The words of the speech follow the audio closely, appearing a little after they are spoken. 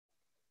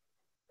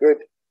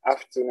Good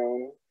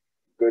afternoon,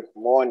 good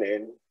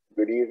morning,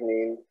 good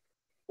evening,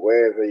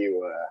 wherever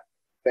you are.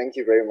 Thank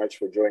you very much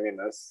for joining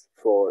us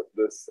for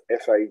this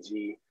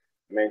FIG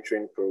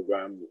mentoring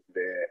program,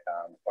 the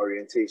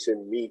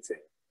orientation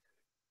meeting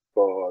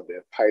for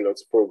the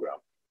pilots program.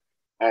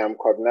 I am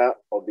Kwabena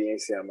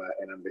Obinsiyama,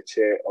 and I'm the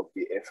chair of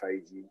the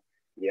FIG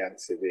Young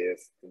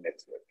Surveyors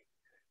Network.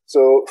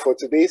 So for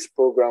today's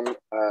program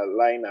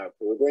lineup,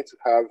 we're going to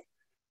have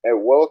a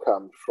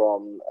welcome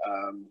from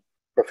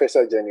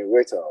Professor Jenny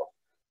Whittle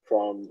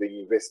from the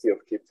University of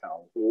Cape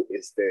Town, who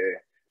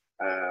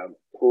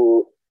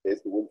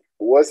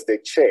was the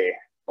chair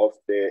of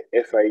the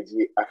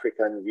FIG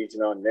African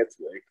Regional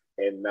Network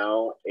and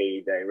now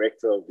a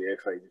director of the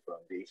FIG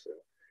Foundation.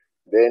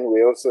 Then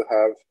we also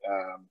have,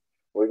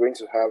 we're going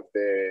to have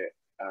the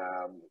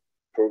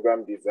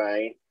program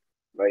design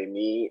by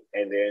me,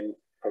 and then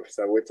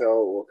Professor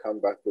Whittle will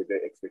come back with the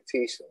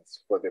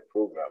expectations for the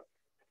program.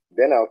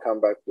 Then I'll come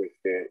back with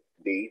the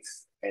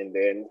dates, and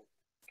then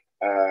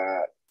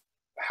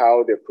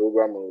how the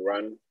program will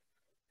run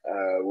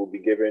will be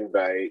given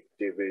by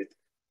David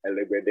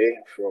Elegbede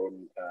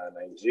from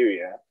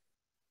Nigeria.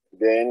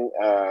 Then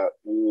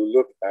we will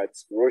look at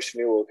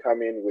Roshni will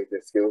come in with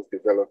the skills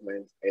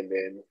development, and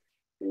then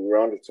we'll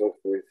round it off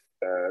with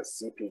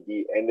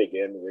CPD, and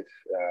again with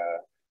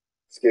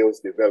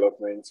skills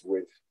development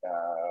with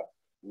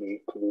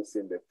me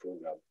closing the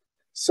program.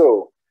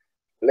 So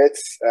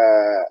let's,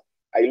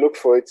 I look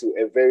forward to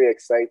a very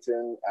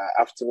exciting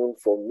afternoon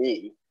for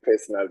me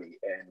personally,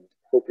 and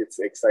hope it's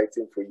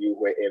exciting for you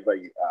wherever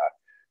you are.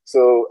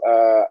 So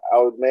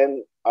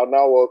I'll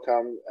now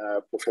welcome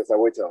Professor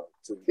Whittle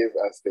to give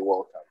us the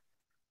welcome.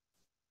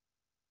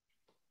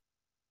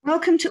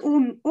 Welcome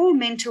to all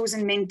mentors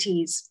and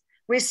mentees.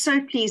 We're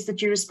so pleased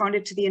that you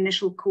responded to the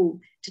initial call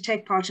to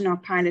take part in our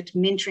pilot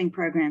mentoring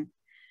program.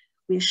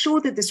 We are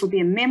sure that this will be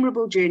a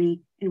memorable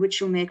journey in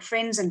which you'll make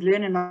friends and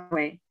learn along the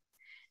way.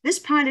 This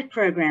pilot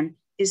program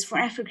is for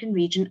African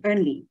region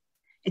only.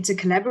 It's a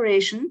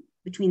collaboration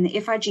between the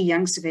FIG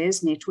Young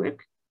Surveyors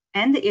Network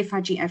and the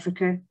FIG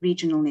Africa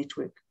Regional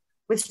Network,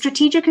 with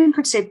strategic and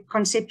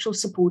conceptual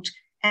support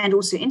and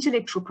also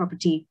intellectual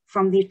property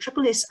from the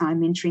SSSI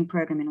Mentoring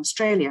Program in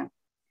Australia.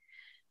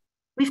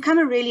 We've come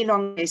a really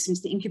long way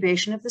since the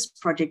incubation of this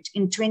project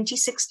in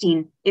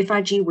 2016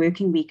 FIG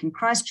Working Week in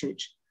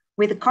Christchurch,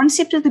 where the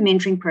concept of the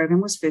mentoring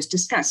program was first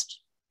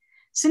discussed.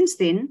 Since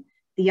then,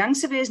 the Young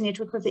Surveyors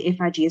Network of the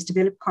FIG has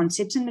developed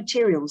concepts and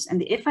materials, and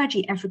the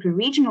FIG Africa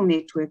Regional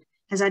Network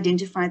has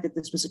identified that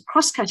this was a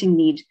cross-cutting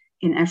need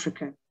in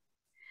Africa.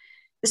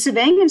 The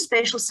Surveying and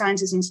Spatial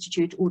Sciences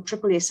Institute, or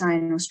SSSI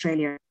in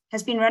Australia,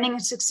 has been running a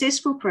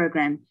successful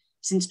program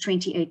since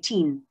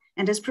 2018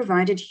 and has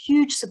provided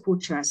huge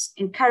support to us,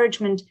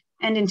 encouragement,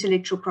 and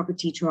intellectual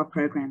property to our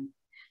program.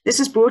 This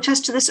has brought us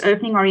to this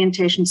opening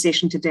orientation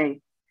session today.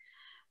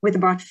 With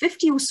about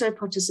 50 or so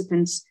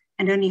participants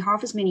and only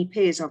half as many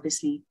pairs,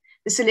 obviously,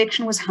 the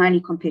selection was highly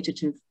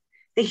competitive.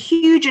 The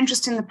huge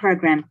interest in the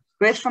program,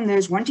 both from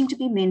those wanting to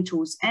be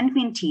mentors and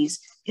mentees,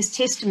 is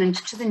testament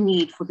to the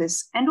need for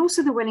this and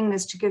also the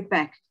willingness to give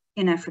back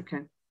in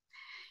Africa.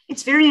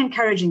 It's very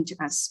encouraging to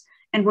us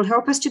and will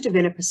help us to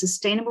develop a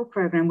sustainable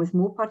program with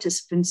more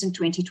participants in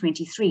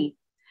 2023.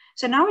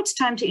 So now it's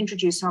time to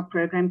introduce our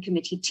program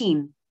committee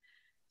team.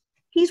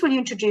 Please will you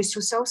introduce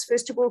yourselves,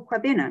 first of all,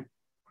 Kwabena.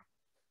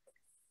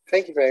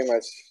 Thank you very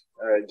much,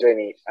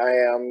 Jenny. I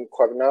am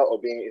Kwabena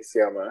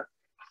Obinsiyama.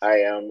 I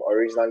am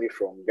originally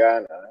from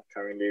Ghana,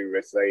 currently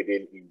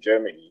residing in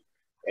Germany,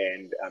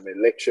 and I'm a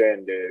lecturer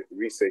and a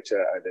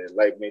researcher at the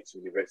Leibniz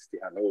University,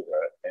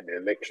 Hanover, and a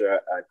lecturer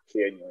at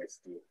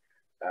KNUST,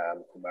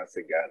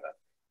 Kumasi, Ghana.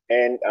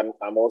 And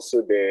I'm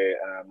also the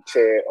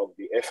chair of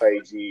the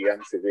FIG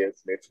Young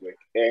Surveyors Network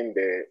and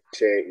the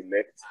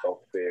chair-elect of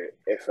the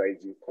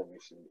FIG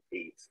Commission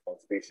 8 on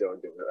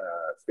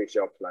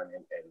spatial planning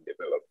and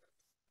development.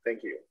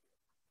 Thank you.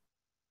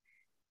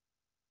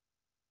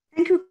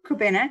 Thank you,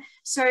 Kwabena.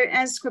 So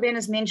as Kwabena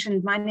has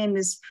mentioned, my name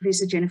is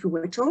Professor Jennifer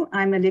Whittle.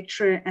 I'm a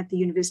lecturer at the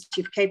University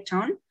of Cape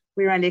Town,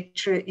 where I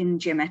lecture in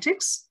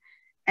geomatics.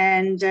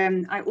 And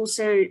I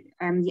also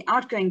am the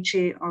outgoing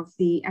chair of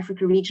the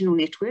Africa Regional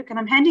Network. And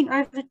I'm handing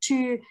over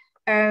to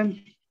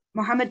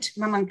Mohammed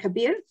Maman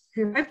Kabir,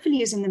 who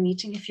hopefully is in the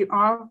meeting. If you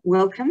are,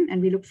 welcome.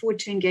 And we look forward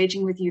to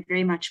engaging with you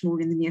very much more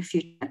in the near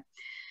future.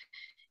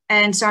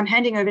 And so I'm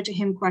handing over to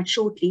him quite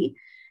shortly.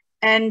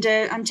 And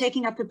I'm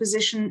taking up a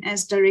position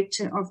as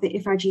director of the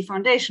FIG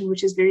Foundation,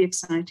 which is very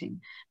exciting.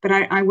 But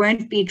I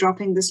won't be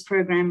dropping this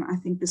program. I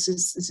think this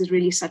is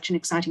really such an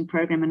exciting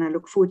program, and I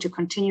look forward to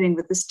continuing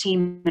with this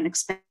team and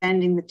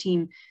expanding the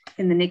team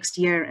in the next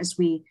year as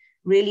we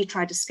really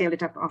try to scale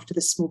it up after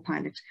this small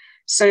pilot.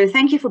 So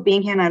thank you for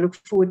being here, and I look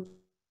forward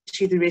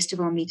to the rest of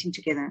our meeting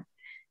together.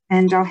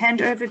 And I'll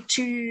hand over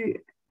to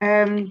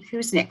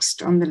who's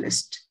next on the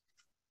list.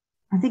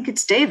 I think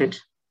it's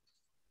David.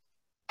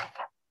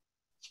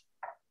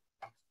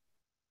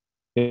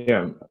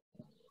 Yeah.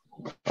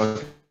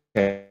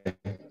 Okay.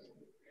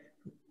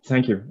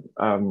 Thank you.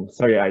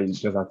 Sorry, I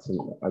just had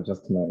to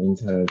adjust my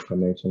internet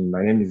connection.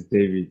 My name is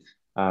David.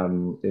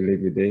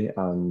 Elegede,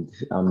 and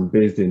I'm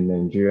based in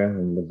Nigeria.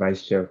 I'm the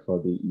vice chair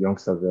for the Young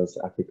Surveyors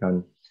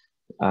African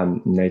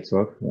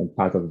Network and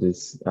part of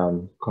this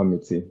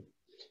committee.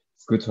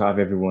 It's good to have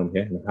everyone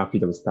here. I'm happy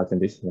that we're starting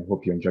this, and I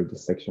hope you enjoyed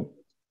this section.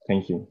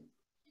 Thank you.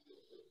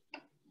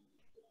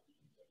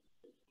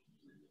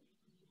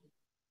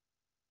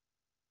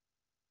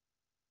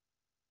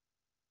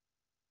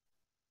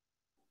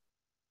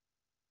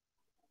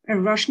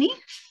 Roshni?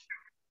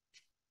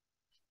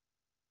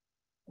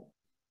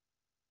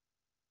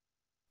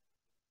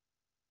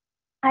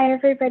 Hi,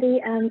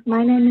 everybody.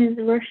 My name is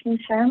Roshni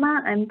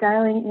Sharma. I'm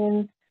dialing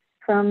in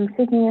from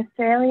Sydney,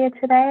 Australia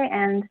today,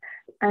 and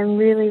I'm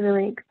really,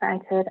 really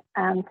excited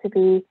to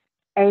be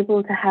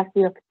able to have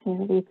the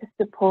opportunity to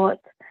support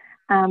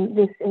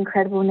this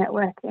incredible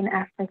network in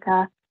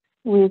Africa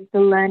with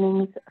the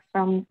learnings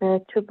from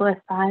the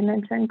SSSI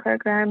Mentoring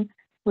Program,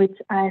 which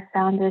I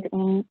founded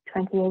in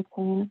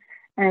 2018.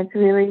 And it's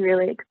really,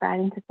 really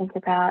exciting to think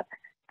about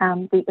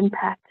the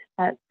impact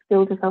that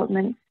skill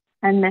development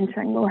and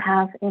mentoring will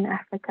have in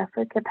Africa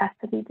for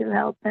capacity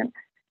development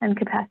and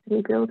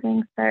capacity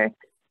building. So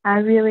I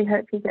really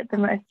hope you get the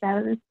most out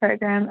of this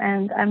program,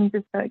 and I'm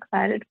just so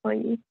excited for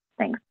you.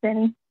 Thanks,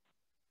 Jenny.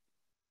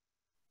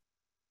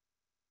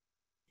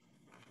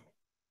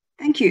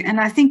 Thank you. And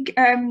I think,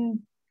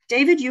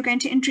 David, you're going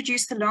to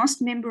introduce the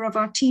last member of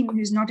our team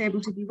who's not able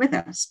to be with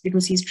us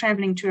because he's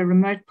traveling to a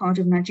remote part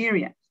of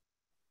Nigeria.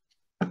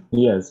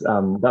 Yes,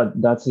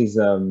 that is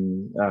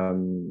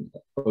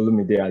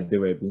Olumide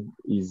Adewebi.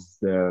 Is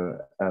the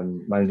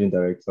managing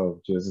director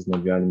of Genesis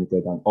Nigeria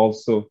Limited, and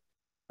also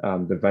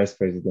the vice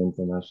president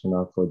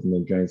international for the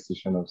Nigerian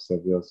Institution of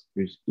Surveyors,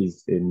 which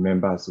is a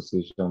member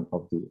association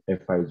of the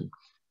FIG.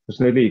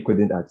 Fortunately, he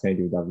couldn't attend.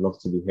 He would have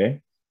loved to be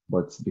here,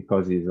 but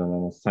because he's on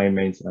an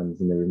assignment and is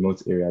in a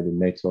remote area, the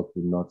network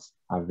will not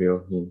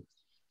avail him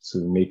to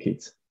make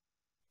it.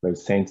 But he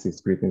sends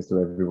his greetings to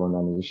everyone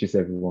and wishes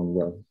everyone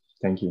well.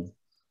 Thank you.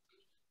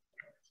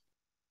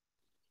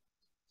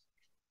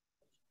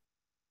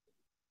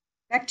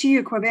 Back to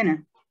you,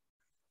 Kwabena.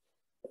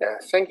 Yeah,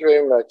 thank you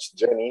very much,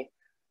 Jenny.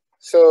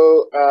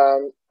 So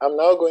I'm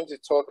now going to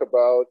talk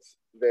about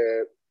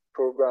the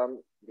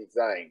program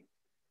design,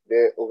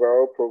 the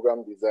overall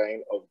program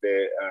design of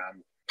the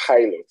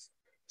pilot.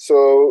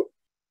 So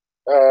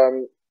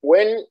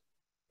when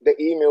the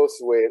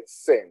emails were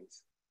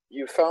sent,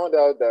 you found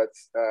out that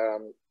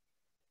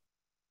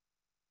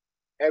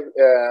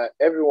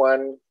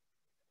everyone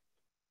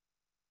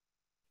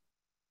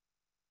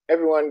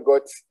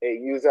got a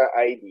user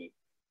ID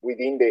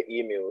within the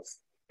emails.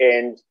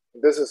 And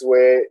this is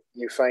where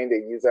you find the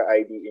user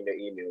ID in the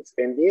emails.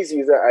 And these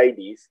user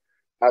IDs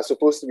are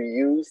supposed to be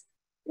used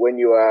when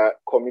you are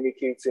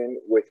communicating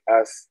with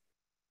us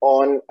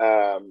on,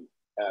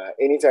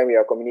 anytime you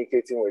are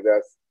communicating with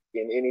us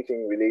in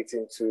anything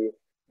relating to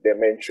the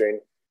mentoring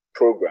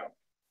program.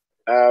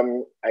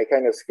 I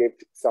kind of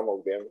skipped some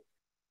of them.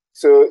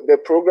 So the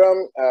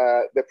program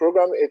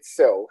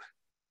itself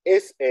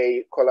is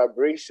a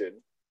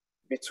collaboration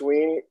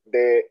between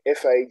the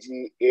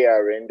FIG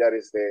ARN, that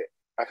is the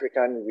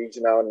African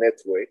Regional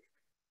Network,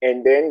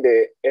 and then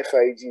the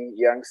FIG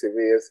Young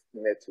Surveyors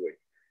Network.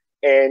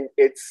 And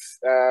it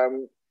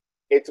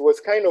was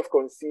kind of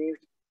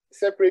conceived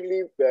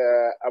separately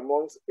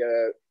amongst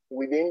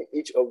within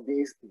each of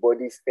these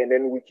bodies, and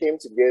then we came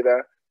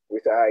together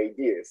with our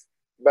ideas.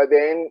 But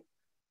then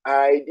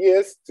our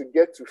ideas to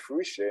get to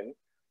fruition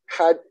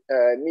had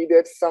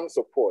needed some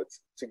support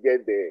to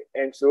get there.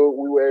 And so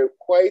we were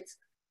quite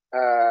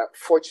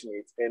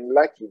fortunate and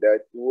lucky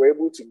that we were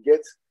able to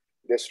get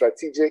the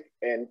strategic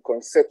and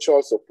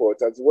conceptual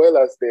support as well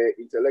as the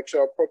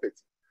intellectual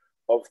property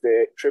of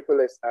the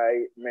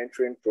SSSI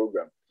Mentoring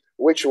Program,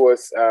 which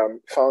was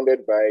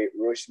founded by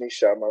Roshni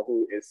Sharma,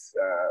 who is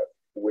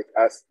with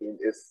us in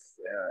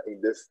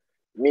this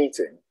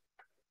meeting.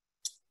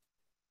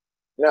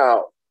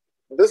 Now,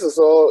 this is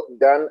all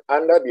done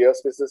under the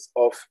auspices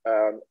of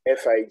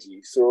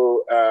FIG.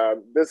 So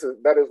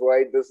that is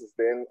why this is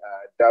then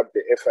dubbed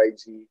the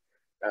FIG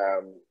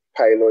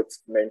Pilot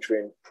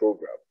Mentoring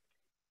Program.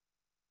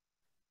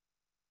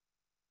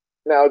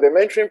 Now, the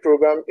mentoring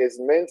program is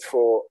meant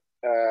for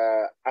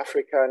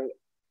African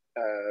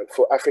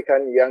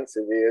young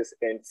surveyors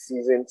and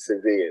seasoned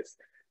surveyors.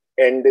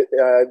 And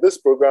this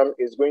program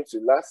is going to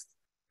last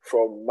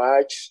from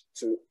March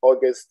to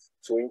August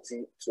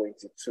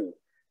 2022.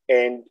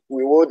 And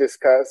we will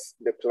discuss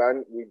the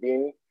plan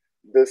within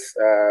this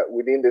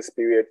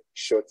period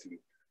shortly.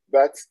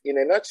 But in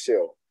a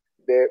nutshell,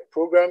 the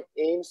program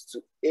aims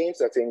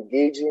at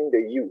engaging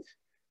the youth,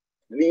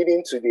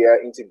 leading to their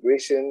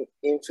integration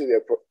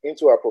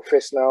into our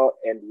professional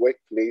and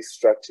workplace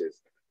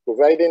structures,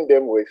 providing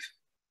them with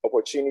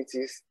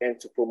opportunities and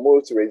to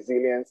promote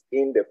resilience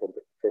in the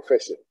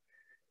profession.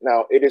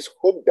 Now, it is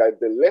hoped that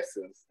the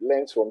lessons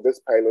learned from this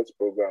pilot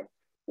program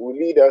will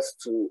lead us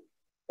to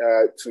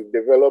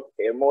develop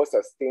a more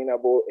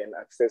sustainable and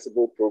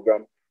accessible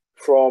program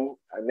from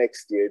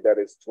next year, that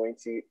is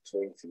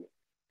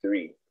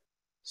 2023.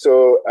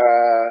 So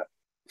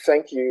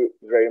thank you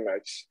very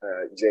much,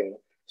 Jenny.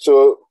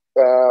 So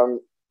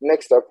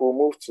next up, we'll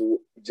move to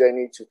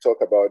Jenny to talk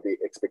about the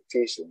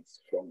expectations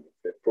from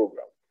the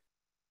program.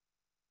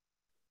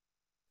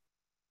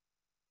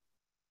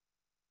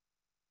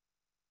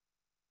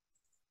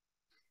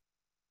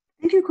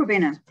 Thank you,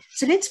 Kwabena.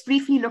 So let's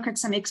briefly look at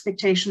some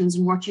expectations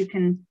and what you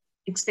can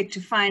expect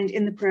to find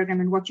in the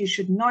program and what you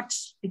should not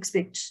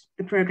expect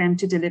the program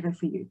to deliver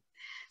for you.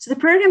 So the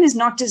program is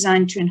not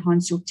designed to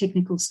enhance your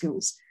technical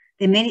skills.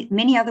 There are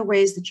many other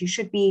ways that you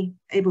should be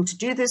able to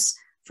do this,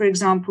 for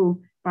example,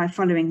 by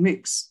following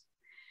MOOCs.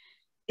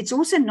 It's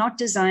also not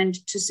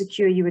designed to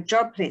secure you a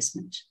job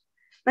placement,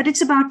 but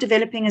it's about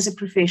developing as a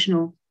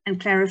professional and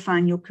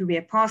clarifying your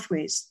career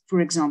pathways, for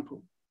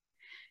example.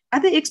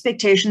 Other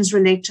expectations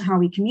relate to how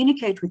we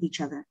communicate with each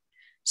other.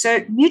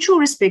 So mutual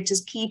respect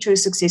is key to a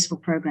successful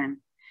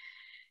program.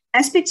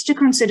 Aspects to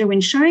consider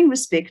when showing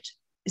respect,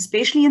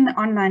 especially in the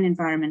online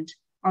environment,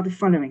 are the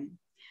following.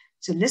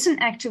 So listen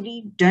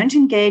actively, don't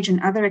engage in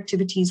other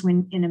activities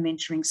when in a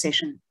mentoring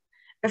session.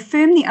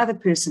 Affirm the other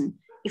person.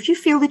 If you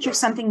feel that you have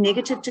something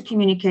negative to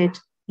communicate,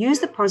 use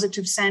the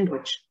positive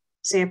sandwich.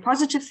 Say a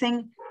positive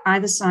thing,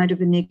 either side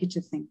of a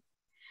negative thing.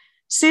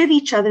 Serve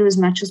each other as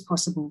much as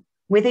possible.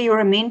 Whether you're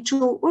a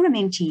mentor or a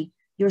mentee,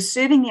 you're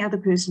serving the other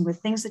person with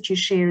things that you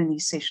share in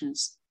these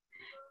sessions.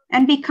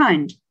 And be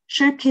kind,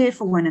 show care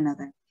for one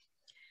another.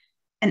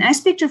 An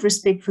aspect of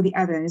respect for the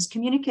other is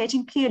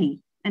communicating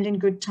clearly and in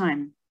good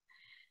time.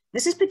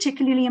 This is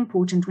particularly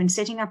important when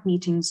setting up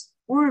meetings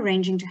or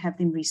arranging to have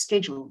them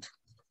rescheduled.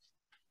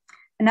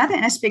 Another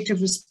aspect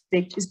of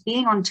respect is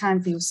being on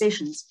time for your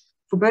sessions.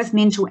 For both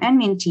mentor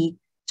and mentee,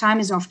 time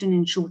is often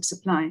in short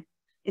supply.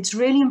 It's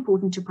really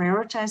important to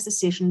prioritize the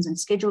sessions and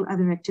schedule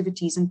other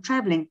activities and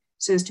traveling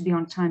so as to be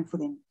on time for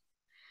them.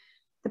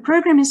 The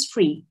program is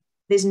free.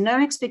 There's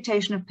no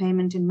expectation of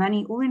payment in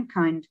money or in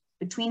kind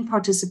between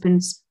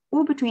participants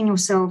or between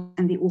yourself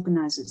and the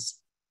organizers.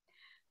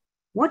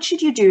 What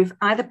should you do if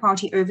either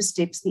party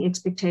oversteps the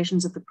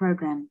expectations of the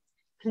program?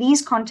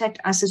 Please contact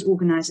us as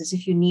organizers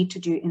if you need to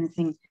do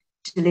anything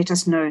to let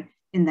us know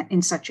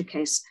in such a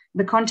case.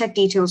 The contact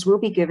details will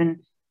be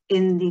given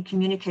in the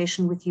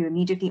communication with you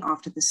immediately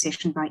after the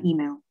session by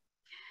email.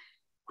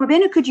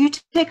 Kwabena, could you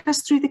take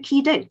us through the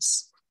key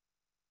dates?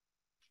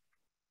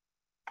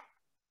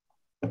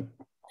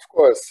 Of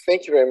course,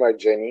 thank you very much,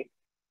 Jenny.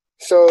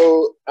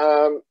 So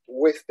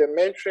with the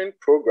mentoring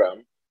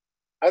program,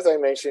 as I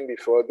mentioned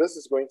before, this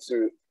is going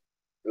to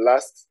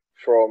last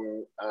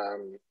from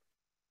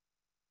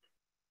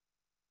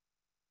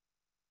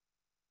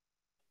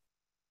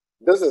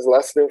this is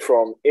lasting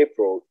from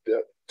April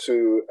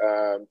to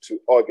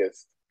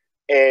August.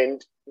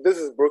 And this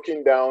is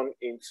broken down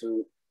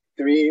into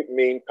three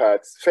main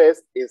parts.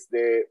 First is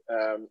the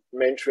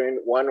mentoring,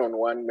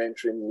 one-on-one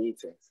mentoring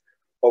meetings,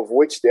 of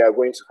which we are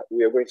going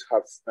to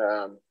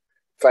have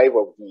 5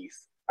 of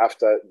these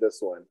after this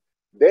one.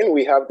 Then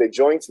we have the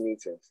joint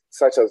meetings,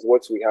 such as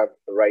what we have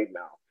right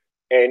now.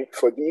 And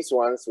for these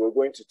ones, we're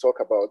going to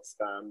talk about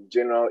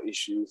general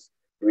issues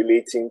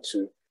relating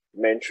to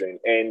mentoring.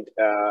 And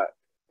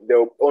there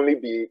will only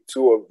be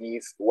 2 of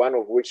these, one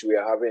of which we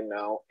are having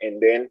now,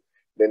 and then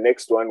the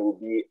next one will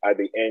be at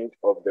the end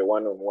of the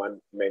one-on-one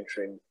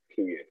mentoring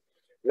period.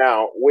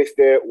 Now, with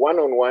the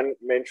one-on-one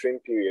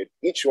mentoring period,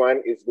 each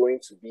one is going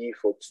to be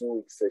for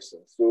 2-week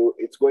sessions. So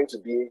it's going to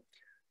be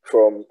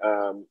from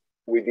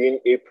within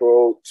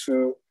April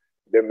to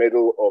the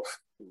middle of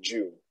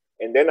June.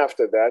 And then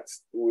after that,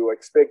 we will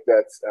expect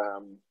that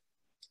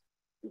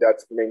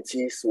that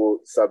mentees will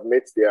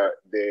submit their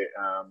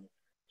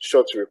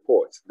short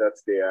report that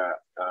they are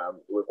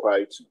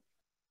required to.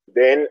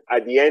 Then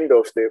at the end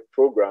of the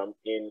program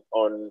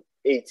on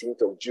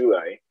 18th of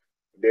July,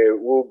 there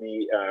will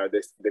be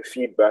the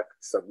feedback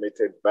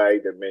submitted by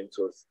the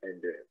mentors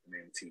and the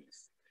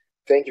mentees.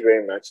 Thank you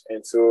very much.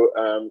 And so,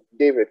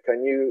 David,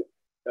 can you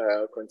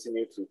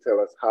continue to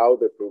tell us how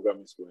the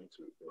program is going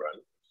to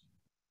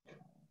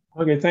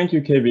run? Okay, thank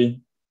you,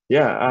 KB.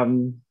 Yeah,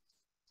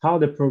 how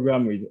the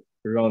program will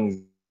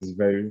run is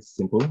very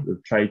simple.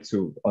 We'll try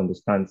to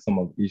understand some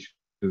of the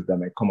issues that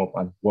might come up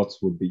and what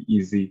would be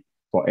easy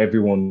for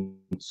everyone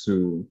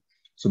to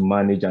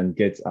manage and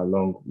get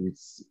along with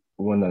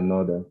one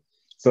another.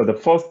 So the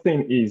first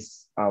thing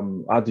is,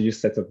 how do you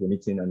set up the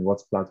meeting and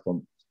what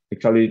platform?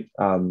 Actually,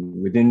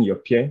 within your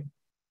peer,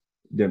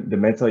 the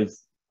mentor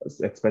is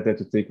expected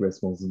to take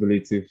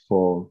responsibility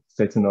for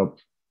setting up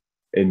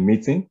a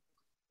meeting,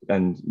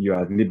 and you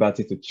are at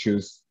liberty to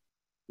choose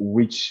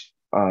which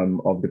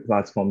of the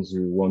platforms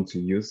you want to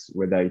use,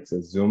 whether it's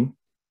a Zoom,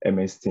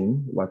 MS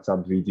Teams,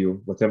 WhatsApp video,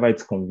 whatever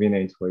it's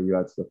convenient for you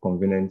at the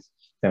convenient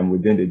time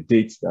within the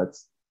dates that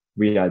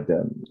we had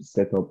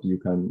set up.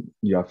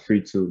 You are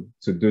free to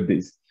do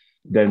this.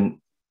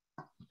 Then,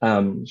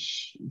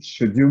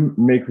 should you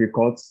make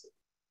records?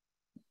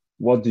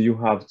 What do you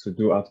have to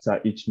do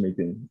after each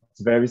meeting?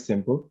 It's very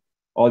simple.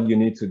 All you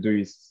need to do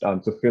is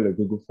to fill a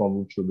Google form,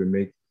 which will be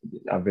made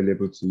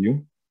available to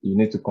you. You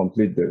need to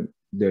complete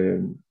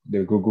the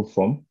Google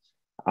form,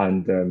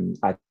 and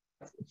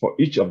for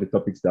each of the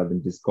topics that have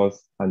been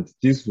discussed, and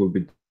this will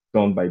be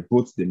done by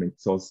both the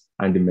mentors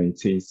and the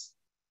mentees.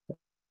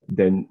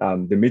 Then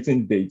the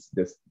meeting date,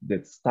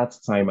 the start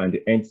time and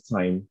the end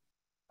time,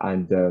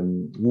 and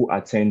who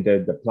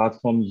attended, the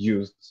platform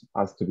used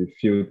has to be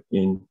filled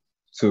in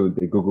to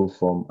the Google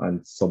form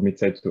and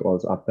submitted to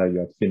us after you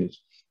have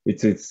finished.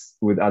 It is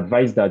with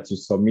advice that you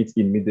submit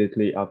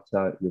immediately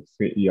after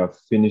you have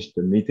finished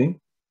the meeting,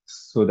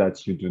 so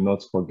that you do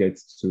not forget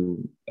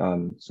to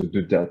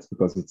do that,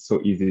 because it's so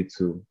easy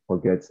to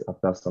forget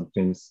after some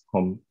things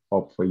come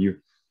up for you.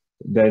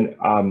 Then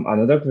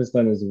another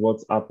question is,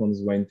 what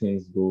happens when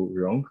things go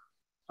wrong?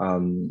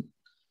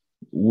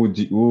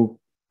 Who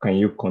can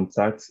you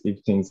contact if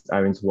things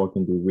aren't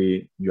working the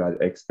way you had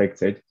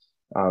expected?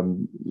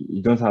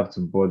 You don't have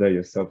to bother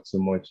yourself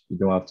too much. You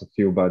don't have to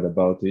feel bad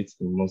about it.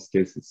 In most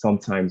cases,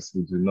 sometimes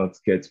we do not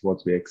get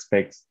what we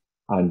expect.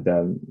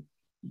 And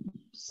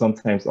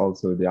sometimes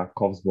also there are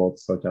curveballs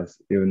such as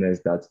illness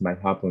that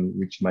might happen,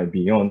 which might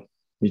be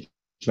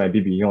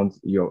beyond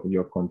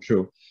your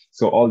control.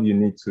 So all you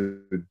need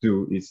to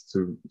do is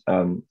to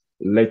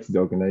let the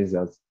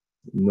organizers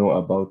know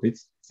about it,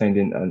 send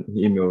in an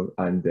email,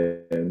 and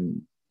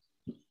then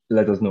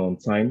let us know on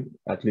time,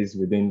 at least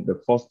within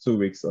the first 2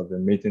 weeks of the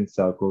meeting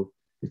cycle.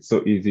 It's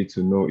so easy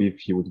to know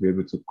if you would be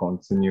able to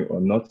continue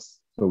or not,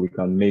 so we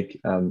can make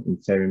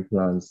interim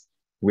plans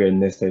where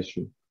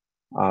necessary.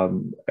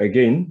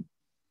 Again,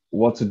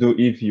 what to do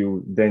if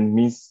you then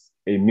miss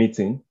a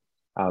meeting.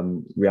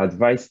 We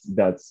advise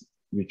that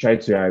you try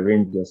to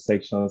arrange your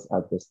sections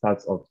at the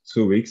start of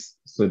 2 weeks,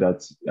 so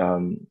that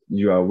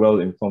you are well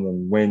informed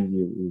on when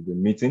you will be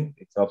meeting.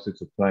 It helps you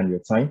to plan your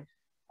time.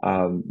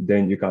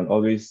 Then you can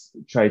always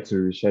try to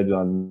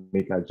reschedule and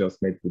make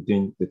adjustments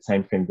within the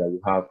time frame that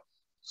you have,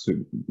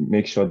 to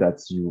make sure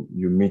that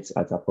you meet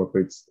at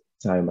appropriate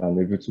time and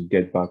able to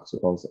get back to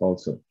us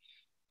also.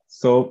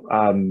 So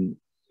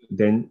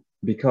then,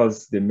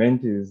 because the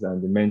mentees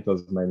and the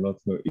mentors might not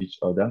know each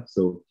other,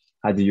 so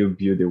how do you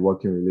build a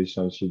working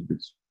relationship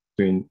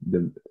between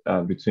the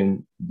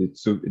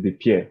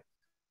peer?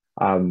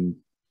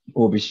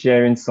 We'll be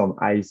sharing some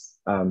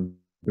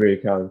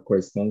icebreaker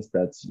questions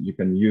that you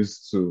can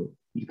use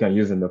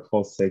in the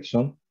first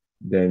section.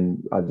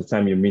 Then at the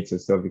time you meet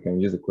yourself, you can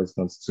use the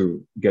questions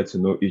to get to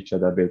know each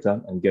other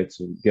better and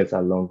get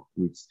along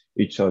with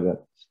each other.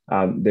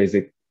 There's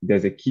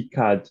a key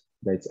card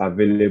that's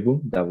available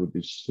that will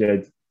be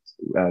shared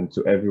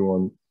to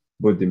everyone,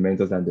 both the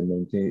mentors and the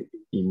mentee,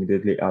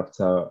 immediately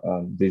after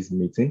this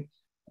meeting.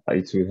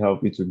 It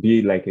will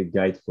be like a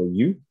guide for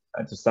you,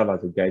 and to serve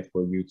as a guide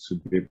for you to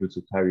be able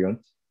to carry on.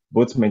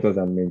 Both mentors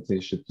and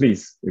mentees should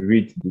please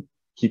read the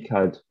key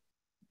card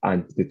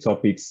and the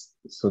topics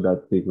so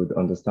that they would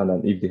understand.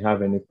 And if they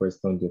have any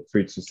questions, they're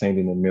free to send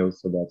in a mail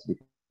so that we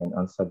can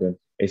answer them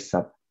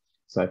ASAP.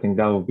 So I think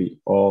that will be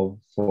all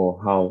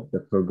for how the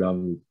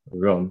program will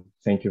run.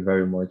 Thank you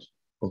very much.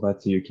 Over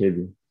to you,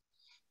 KB.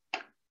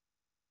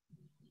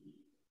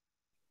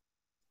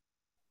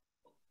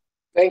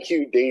 Thank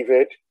you,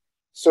 David.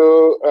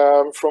 So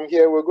from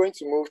here, we're going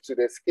to move to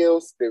the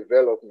skills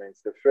development,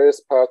 the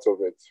first part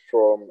of it,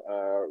 from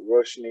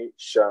Roshni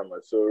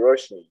Sharma. So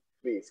Roshni,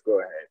 please go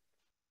ahead.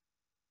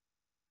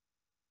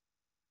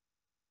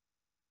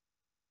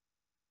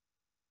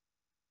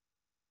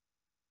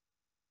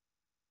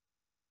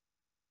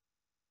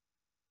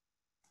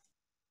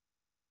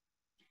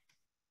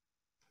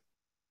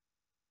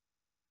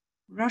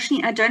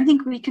 Roshni, I don't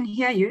think we can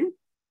hear you.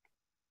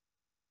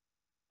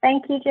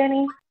 Thank you,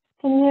 Jenny.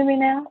 Can you hear me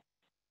now?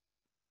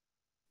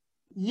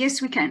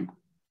 Yes, we can.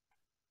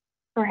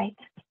 Great.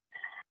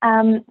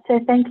 So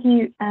thank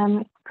you,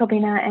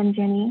 Kobina and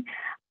Jenny.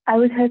 I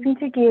was hoping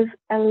to give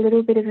a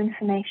little bit of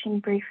information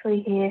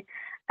briefly here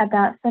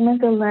about some of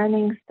the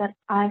learnings that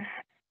I've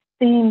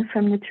seen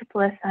from the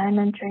SSSI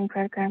Mentoring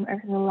Program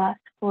over the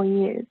last 4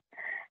 years.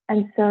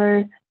 And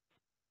so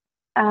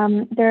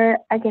there are,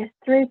 I guess,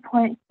 3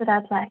 points that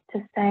I'd like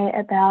to say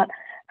about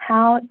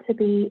how to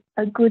be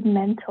a good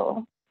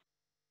mentor.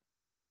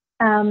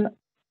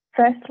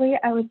 Firstly,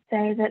 I would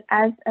say that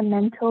as a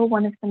mentor,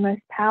 one of the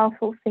most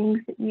powerful things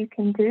that you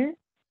can do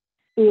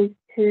is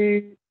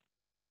to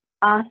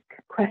ask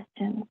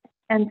questions.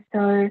 And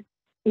so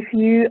if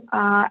you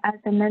are, as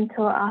a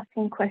mentor,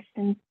 asking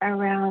questions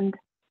around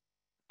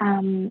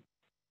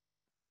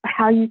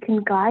how you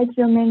can guide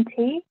your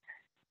mentee,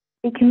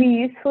 it can be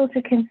useful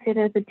to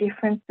consider the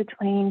difference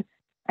between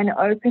an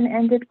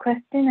open-ended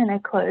question and a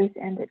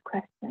closed-ended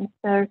question.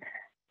 So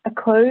a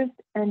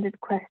closed-ended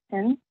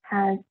question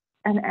has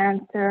an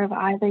answer of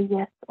either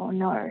yes or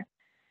no.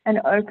 An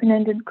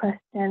open-ended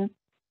question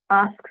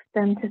asks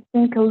them to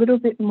think a little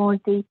bit more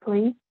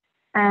deeply,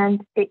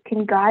 and it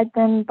can guide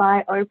them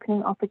by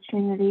opening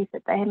opportunities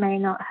that they may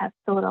not have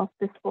thought of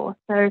before.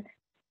 So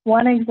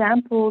one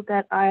example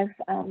that I've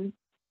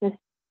just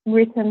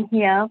written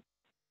here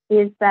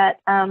is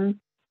that a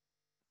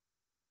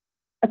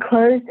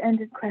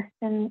closed-ended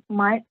question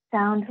might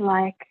sound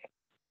like,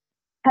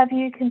 have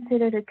you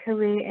considered a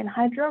career in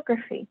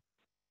hydrography?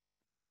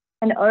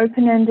 An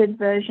open-ended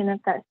version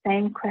of that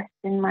same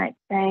question might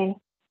say,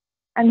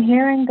 I'm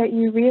hearing that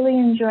you really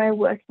enjoy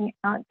working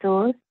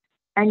outdoors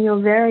and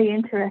you're very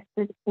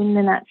interested in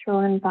the natural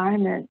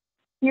environment.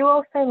 You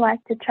also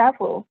like to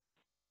travel.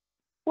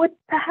 Would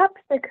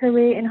perhaps a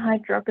career in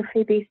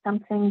hydrography be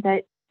something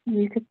that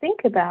you could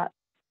think about?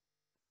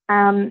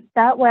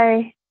 That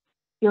way,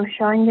 you're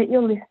showing that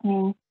you're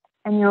listening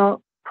and you're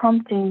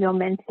prompting your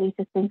mentee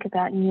to think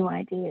about new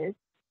ideas.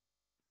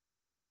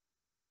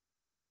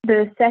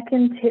 The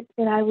second tip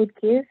that I would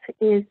give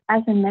is,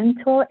 as a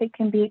mentor, it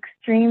can be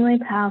extremely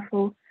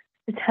powerful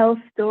to tell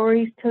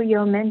stories to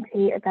your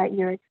mentee about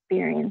your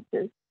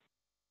experiences.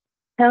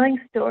 Telling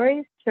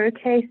stories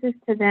showcases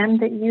to them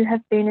that you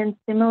have been in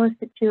similar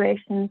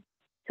situations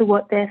to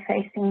what they're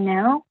facing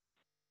now,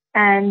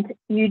 and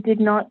you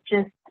did not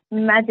just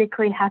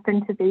magically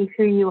happen to be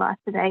who you are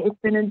today. It's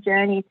been a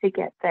journey to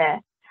get there.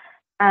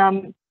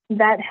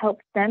 That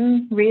helps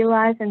them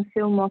realize and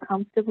feel more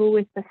comfortable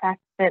with the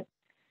fact that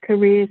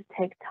careers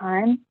take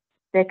time.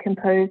 They're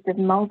composed of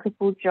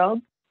multiple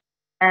jobs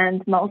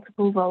and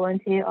multiple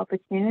volunteer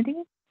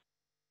opportunities,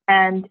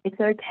 and it's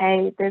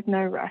okay, there's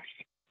no rush.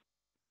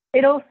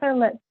 It also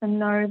lets them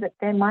know that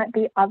there might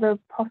be other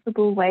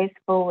possible ways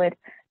forward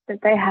that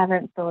they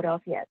haven't thought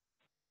of yet.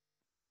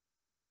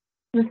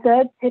 The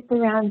third tip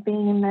around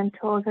being a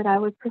mentor that I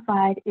would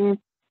provide is,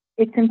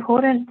 it's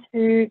important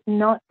to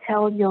not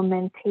tell your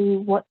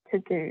mentee what to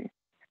do.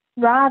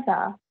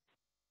 Rather,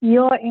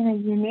 you're in a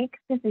unique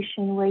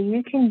position where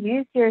you can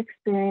use your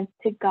experience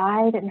to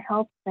guide and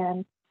help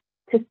them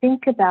to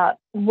think about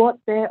what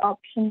their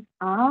options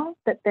are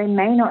that they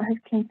may not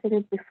have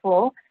considered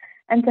before,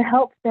 and to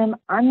help them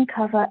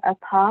uncover a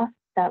path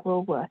that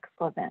will work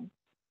for them.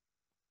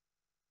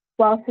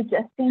 While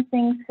suggesting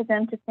things for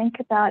them to think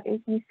about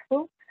is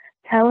useful,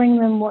 telling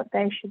them what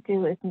they should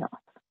do is not.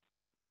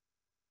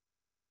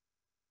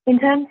 In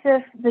terms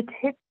of the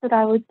tips that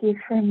I would give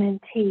for a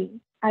mentee,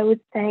 I would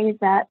say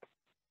that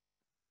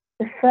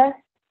the first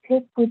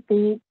tip would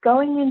be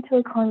going into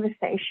a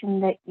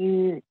conversation that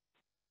you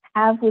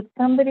have with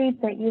somebody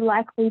that you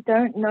likely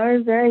don't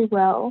know very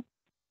well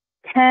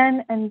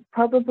can and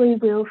probably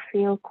will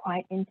feel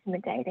quite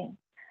intimidating.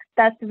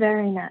 That's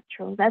very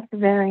natural. That's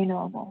very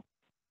normal.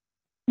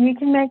 You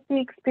can make the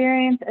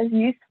experience as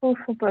useful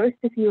for both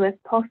of you as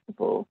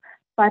possible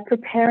by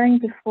preparing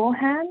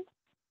beforehand.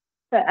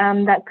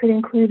 That could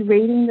include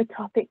reading the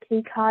topic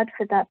key card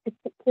for that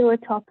particular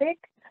topic,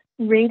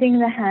 reading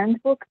the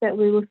handbook that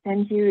we will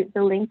send you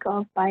the link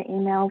of by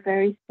email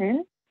very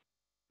soon,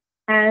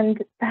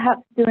 and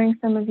perhaps doing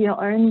some of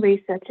your own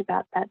research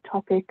about that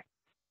topic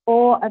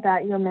or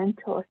about your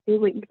mentor. See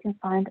what you can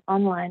find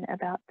online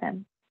about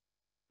them.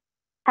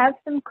 Have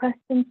some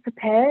questions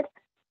prepared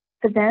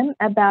for them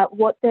about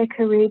what their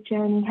career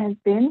journey has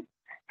been,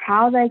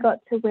 how they got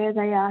to where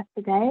they are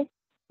today,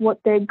 what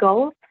their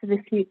goals for the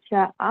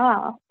future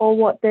are, or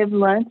what they've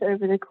learned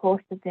over the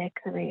course of their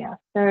career.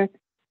 So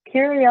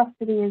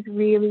curiosity is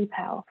really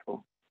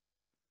powerful.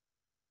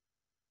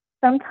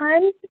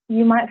 Sometimes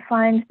you might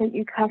find that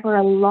you cover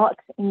a lot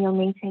in your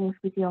meetings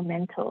with your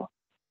mentor.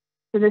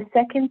 So the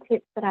second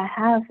tip that I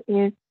have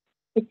is,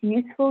 it's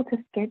useful to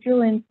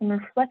schedule in some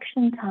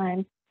reflection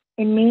time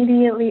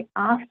immediately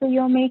after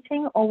your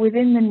meeting or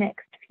within the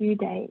next few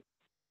days.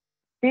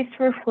 This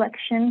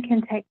reflection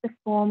can take the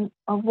form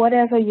of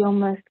whatever you're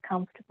most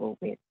comfortable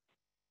with.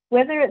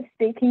 Whether it's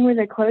speaking with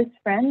a close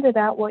friend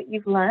about what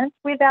you've learned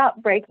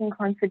without breaking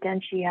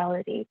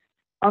confidentiality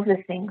of the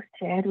things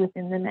shared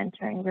within the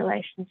mentoring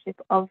relationship,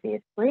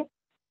 obviously,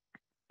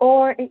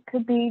 or it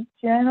could be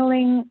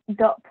journaling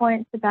dot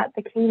points about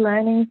the key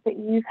learnings that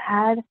you've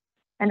had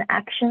and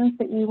actions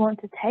that you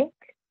want to take,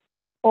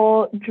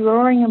 or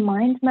drawing a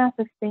mind map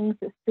of things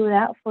that stood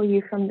out for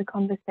you from the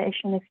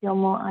conversation if you're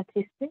more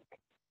artistic.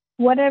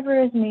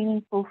 Whatever is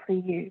meaningful for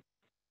you,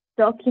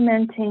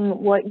 documenting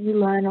what you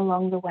learn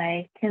along the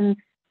way can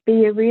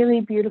be a really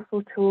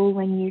beautiful tool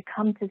when you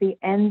come to the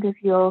end of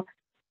your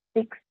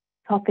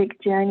 6-topic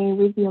journey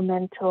with your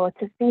mentor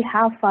to see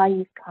how far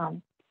you've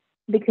come,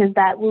 because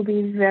that will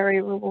be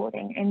very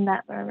rewarding in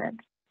that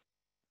moment.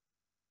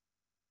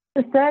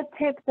 The third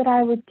tip that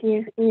I would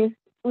give is,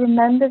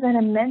 remember that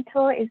a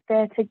mentor is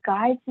there to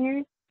guide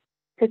you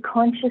to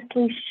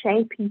consciously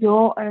shape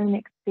your own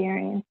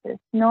experiences,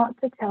 not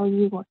to tell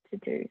you what to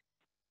do.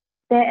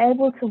 They're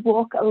able to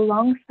walk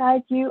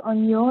alongside you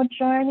on your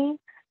journey,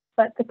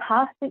 but the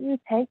path that you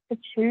take to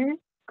choose,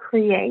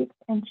 create,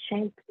 and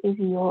shape is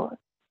yours.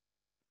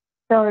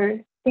 So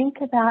think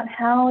about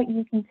how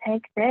you can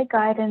take their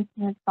guidance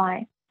and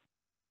advice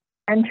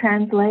and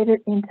translate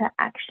it into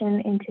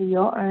action into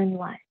your own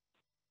life.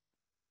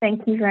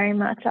 Thank you very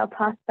much. I'll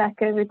pass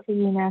back over to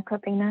you now,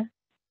 Kopina.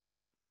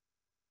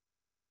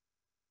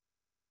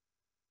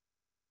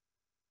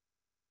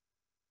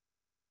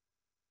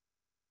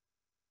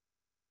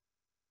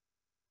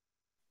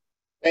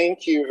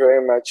 Thank you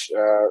very much,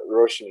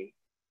 Roshni.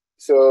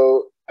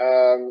 So,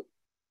 and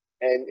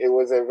it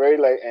was a very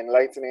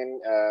enlightening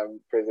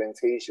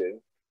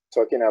presentation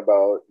talking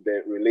about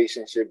the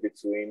relationship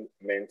between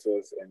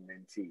mentors and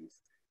mentees.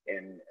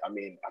 And I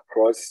mean,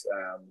 across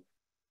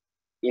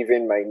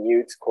even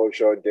minute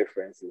cultural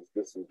differences,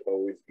 this can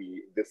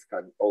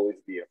always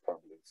be a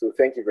problem. So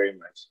thank you very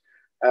much.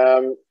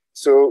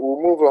 So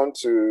we'll move on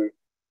to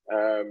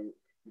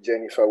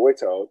Jennifer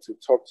Whittle to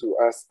talk to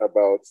us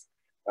about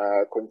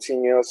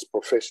continuous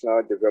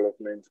professional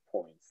development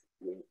points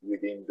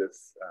within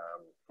this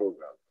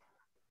program.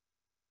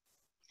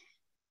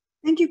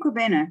 Thank you,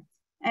 Kobena.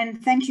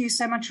 And thank you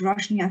so much,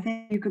 Roshni. I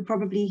think you could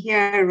probably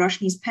hear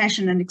Roshni's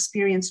passion and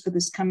experience for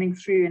this coming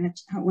through, and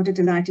what a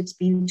delight it's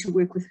been to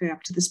work with her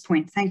up to this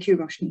point. Thank you,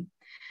 Roshni.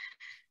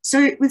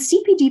 So with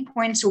CPD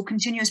points or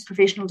continuous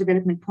professional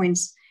development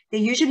points, they're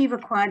usually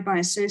required by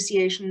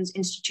associations,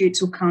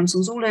 institutes, or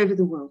councils all over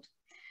the world.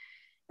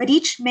 But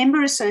each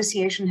member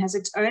association has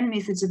its own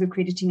methods of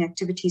accrediting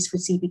activities for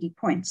CPD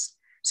points.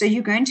 So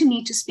you're going to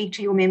need to speak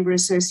to your member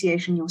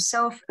association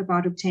yourself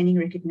about obtaining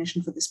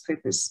recognition for this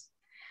purpose.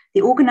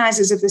 The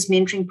organizers of this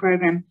mentoring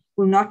program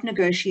will not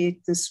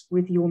negotiate this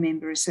with your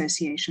member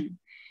association.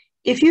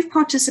 If you've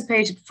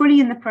participated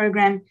fully in the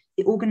program,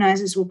 the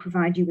organizers will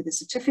provide you with a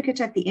certificate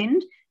at the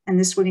end, and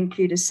this will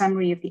include a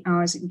summary of the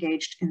hours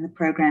engaged in the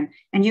program.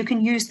 And you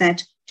can use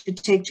that to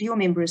take to your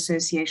member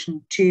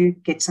association to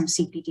get some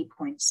CPD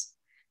points.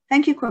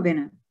 Thank you,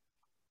 Kobena.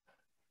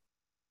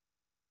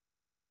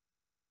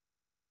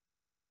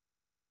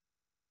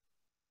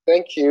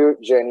 Thank you,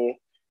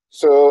 Jenny.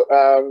 So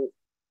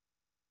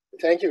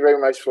thank you very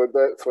much for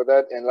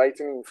that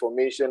enlightening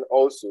information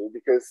also,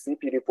 because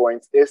CPD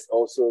points is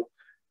also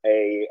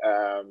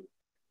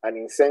an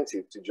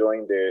incentive to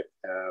join the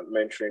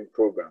mentoring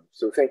program.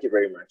 So thank you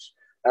very much.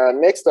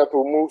 Next up,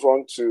 we'll move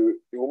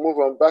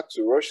on back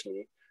to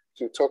Roshni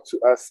to talk to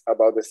us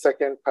about the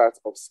second part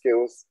of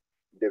skills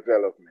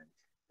development.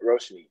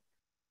 Roshni.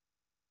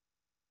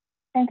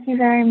 Thank you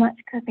very much,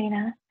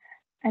 Kobena.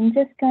 I'm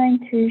just going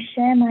to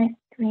share my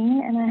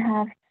screen, and I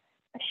have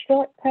a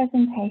short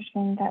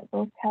presentation that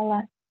will tell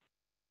us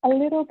a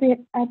little bit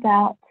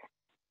about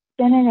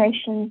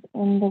generations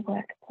in the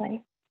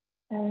workplace.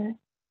 So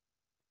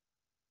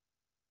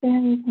bear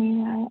with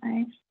me while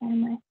I share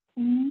my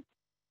screen.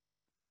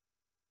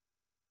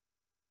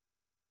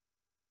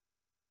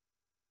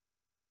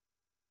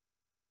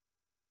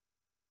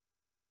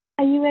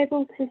 Are you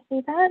able to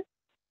see that?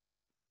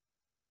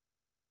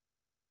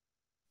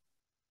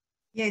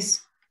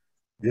 Yes.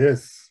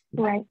 Yes.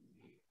 Great.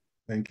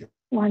 Thank you.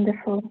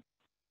 Wonderful.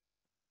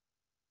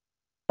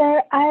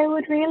 So I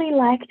would really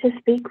like to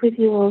speak with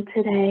you all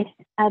today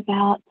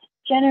about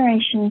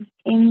generations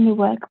in the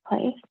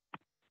workplace,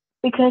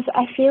 because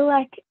I feel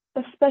like,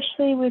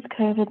 especially with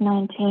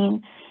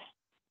COVID-19,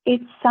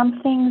 it's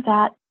something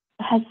that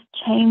has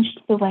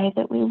changed the way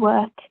that we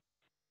work.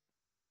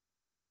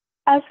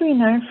 As we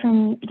know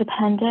from the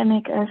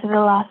pandemic over the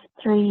last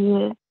 3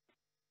 years,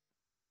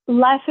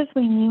 life as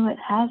we knew it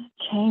has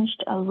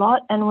changed a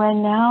lot, and we're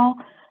now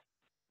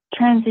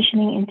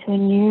transitioning into a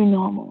new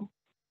normal.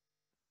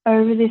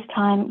 Over this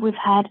time, we've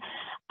had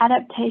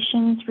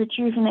adaptations,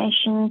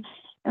 rejuvenation,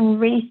 and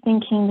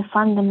rethinking the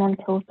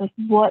fundamentals of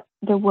what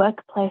the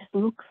workplace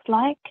looks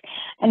like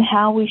and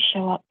how we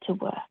show up to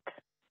work.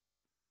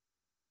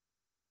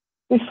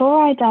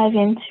 Before I dive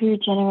into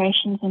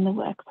generations in the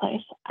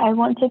workplace, I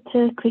wanted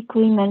to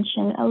quickly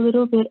mention a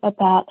little bit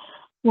about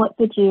what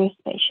the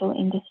geospatial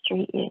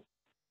industry is.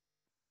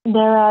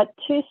 There are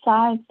two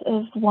sides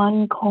of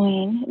one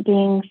coin,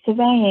 being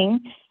surveying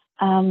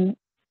and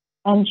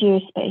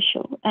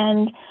geospatial.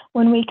 And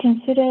when we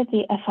consider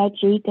the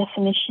FIG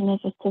definition of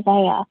a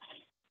surveyor,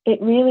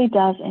 it really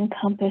does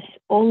encompass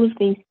all of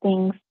these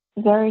things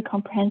very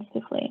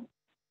comprehensively.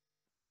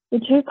 The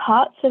two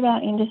parts of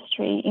our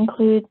industry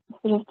include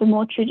sort of the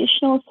more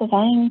traditional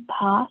surveying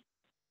path,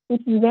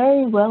 which is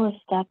very well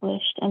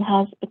established and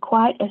has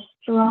quite a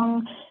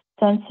strong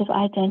sense of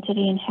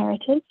identity and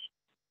heritage.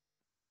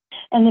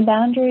 And the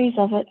boundaries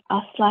of it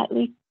are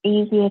slightly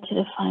easier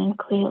to define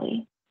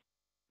clearly.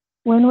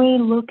 When we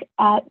look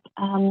at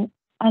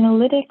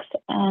analytics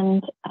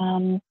and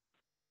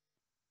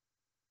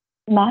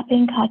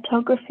mapping,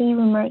 cartography,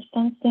 remote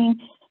sensing,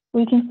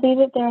 we can see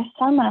that there are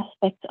some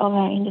aspects of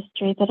our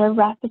industry that are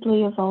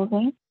rapidly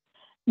evolving.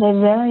 They're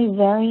very,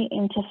 very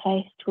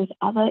interfaced with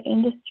other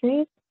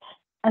industries,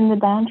 and the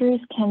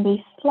boundaries can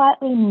be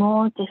slightly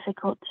more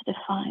difficult to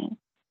define.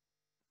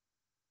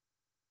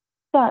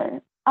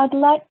 So I'd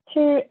like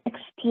to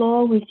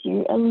explore with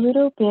you a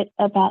little bit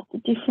about the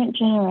different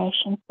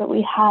generations that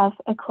we have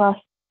across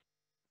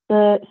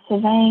the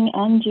surveying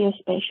and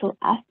geospatial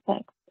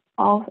aspects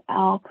of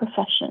our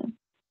profession.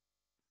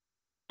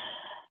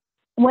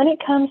 When it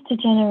comes to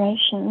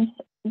generations,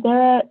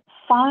 there are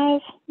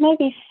 5,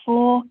 maybe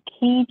 4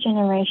 key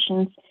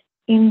generations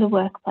in the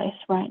workplace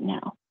right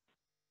now.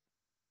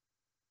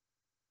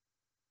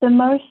 The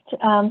most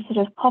sort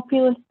of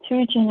popular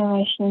 2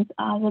 generations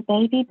are the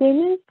baby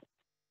boomers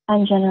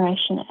and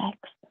Generation X.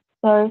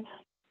 So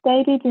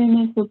baby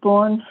boomers were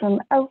born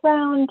from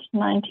around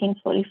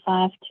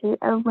 1945 to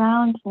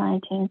around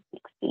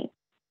 1960.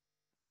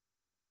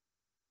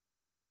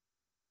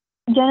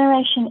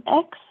 Generation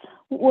X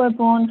were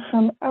born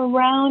from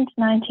around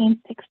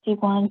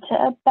 1961 to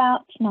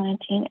about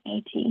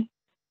 1980.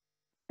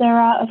 There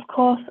are, of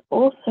course,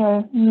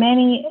 also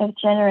many of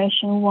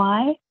Generation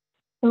Y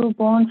who were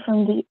born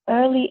from the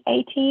early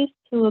 80s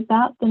to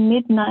about the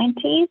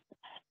mid-90s.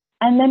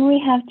 And then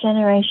we have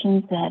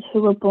Generation Z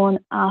who were born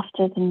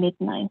after the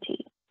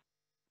mid-90s.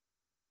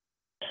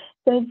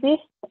 So this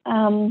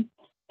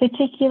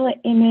particular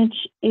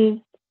image is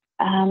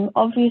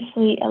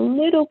obviously a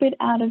little bit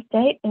out of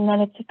date in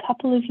that it's a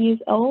couple of years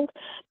old,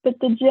 but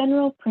the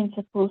general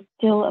principles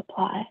still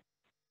apply.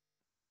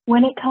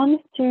 When it comes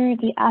to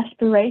the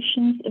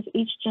aspirations of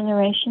each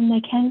generation,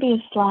 there can be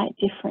a slight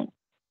difference.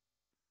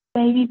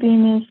 Baby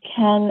boomers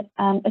can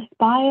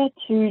aspire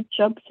to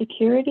job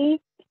security,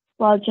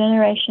 while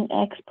Generation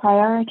X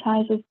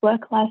prioritizes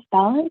work-life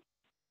balance.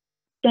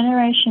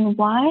 Generation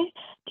Y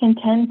can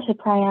tend to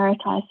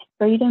prioritize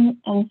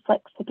freedom and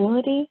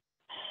flexibility,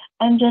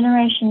 and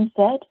Generation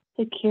Z,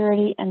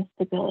 security and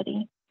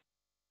stability.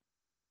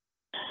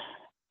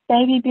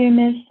 Baby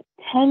boomers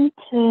tend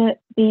to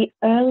be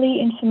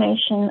early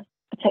information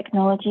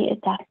technology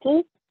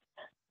adapters.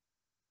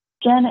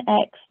 Gen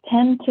X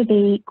tend to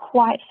be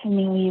quite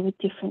familiar with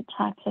different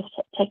types of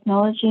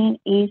technology and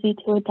easy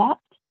to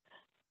adapt.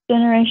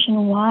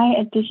 Generation Y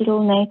are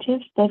digital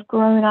natives. They've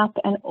grown up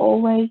and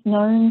always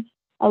known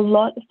a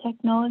lot of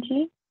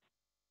technology.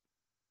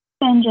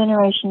 And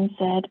Generation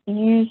Z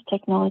use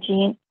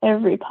technology in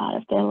every part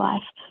of their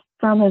life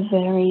from a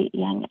very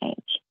young age.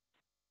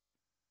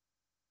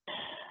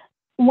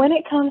 When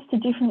it comes to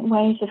different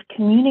ways of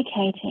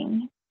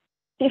communicating,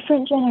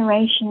 different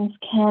generations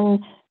can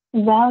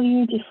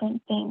value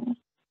different things.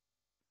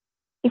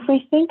 If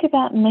we think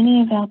about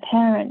many of our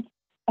parents,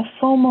 a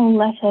formal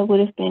letter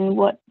would have been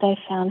what they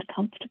found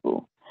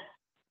comfortable,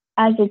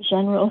 as a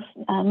general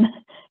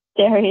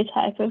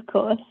stereotype, of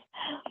course.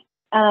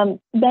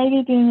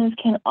 Baby boomers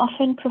can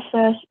often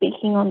prefer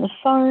speaking on the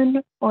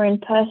phone or in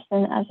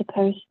person as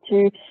opposed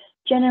to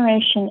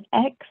Generation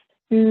X,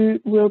 who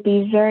will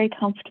be very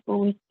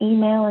comfortable with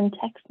email and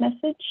text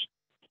message.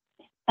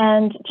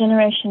 And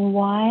Generation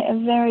Y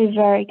are very,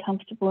 very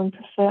comfortable and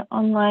prefer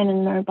online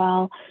and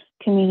mobile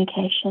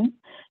communication.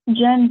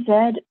 Gen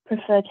Z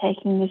prefer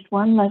taking this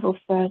one level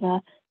further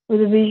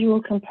with a visual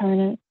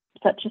component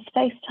such as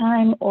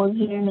FaceTime or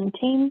Zoom and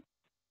Teams.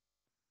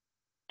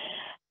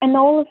 And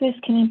all of this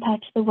can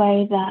impact the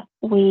way that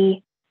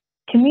we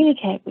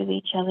communicate with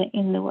each other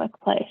in the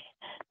workplace,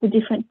 the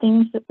different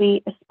things that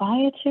we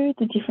aspire to,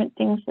 the different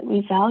things that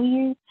we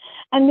value,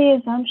 and the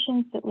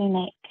assumptions that we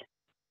make.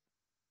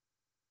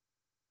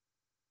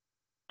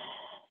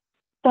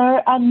 So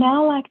I'd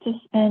now like to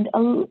spend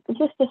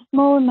just a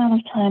small amount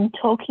of time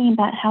talking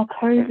about how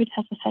COVID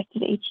has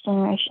affected each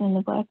generation in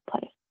the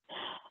workplace.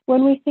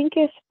 When we think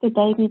of the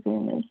baby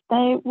boomers,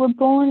 they were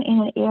born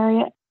in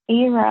an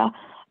era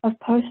of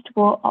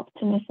post-war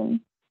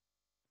optimism.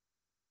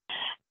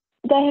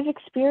 They have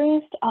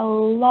experienced a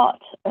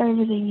lot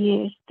over the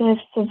years. They've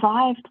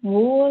survived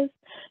wars,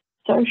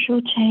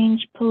 social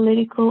change,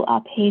 political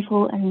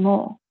upheaval, and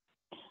more.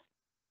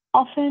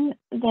 Often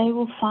they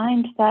will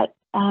find that,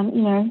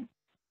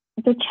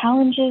 the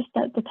challenges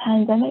that the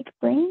pandemic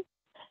brings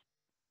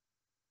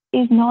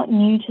is not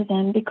new to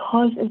them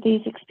because of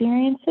these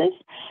experiences.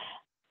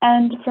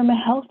 And from a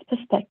health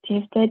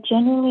perspective, they're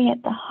generally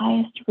at the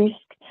highest risk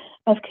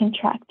of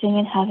contracting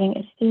and having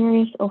a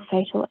serious or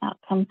fatal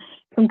outcome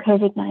from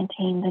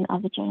COVID-19 than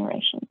other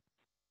generations.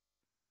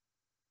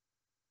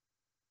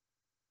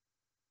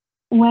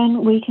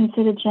 When we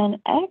consider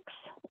Gen X,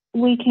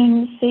 we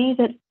can see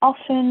that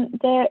often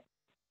they're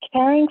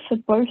caring for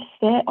both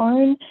their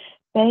own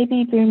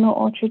baby boomer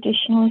or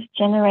traditionalist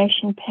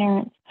generation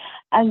parents,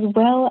 as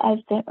well as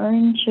their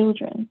own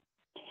children.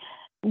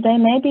 They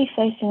may be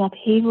facing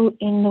upheaval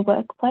in the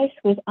workplace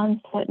with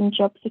uncertain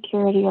job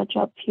security or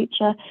job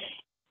future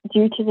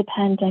due to the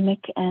pandemic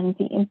and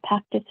the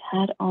impact it's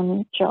had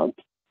on jobs.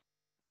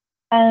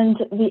 And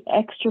the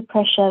extra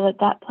pressure that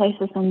that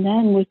places on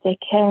them with their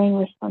caring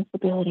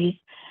responsibilities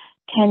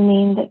can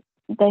mean that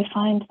they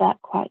find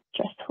that quite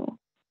stressful.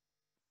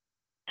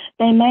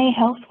 They may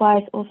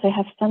health-wise also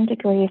have some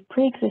degree of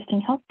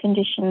pre-existing health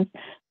conditions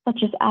such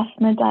as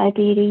asthma,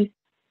 diabetes,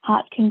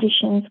 heart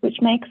conditions,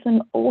 which makes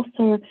them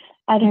also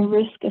at a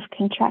risk of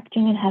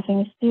contracting and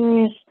having a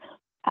serious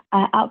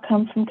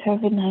outcome from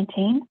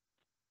COVID-19.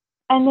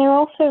 And they're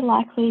also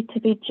likely to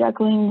be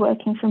juggling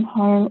working from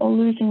home or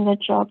losing their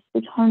jobs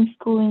with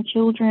homeschooling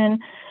children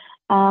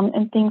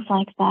and things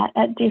like that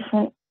at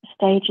different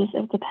stages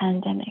of the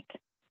pandemic.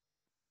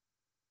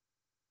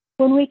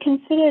 When we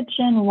consider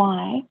Gen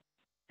Y,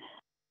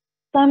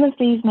 some of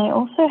these may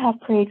also have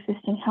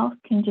pre-existing health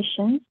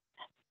conditions,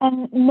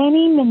 and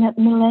many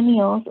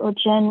millennials or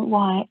Gen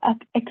Y are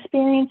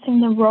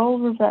experiencing the role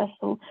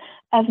reversal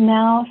of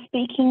now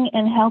speaking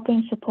and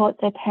helping support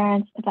their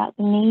parents about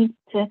the need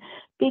to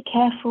be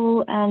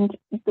careful and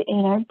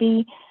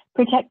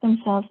protect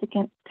themselves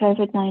against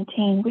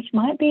COVID-19, which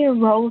might be a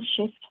role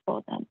shift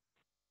for them.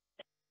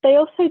 They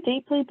also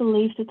deeply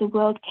believe that the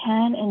world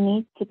can and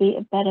needs to be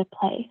a better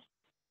place.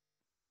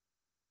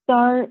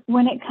 So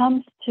when it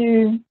comes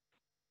to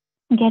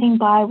getting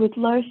by with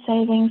low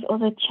savings or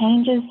the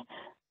changes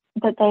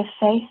that they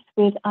face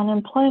with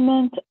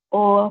unemployment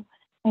or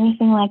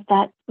anything like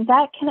that,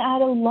 that can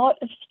add a lot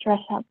of stress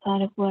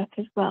outside of work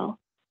as well.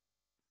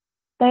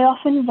 They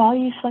often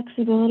value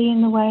flexibility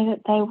in the way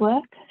that they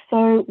work.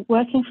 So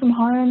working from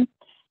home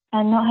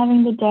and not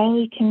having the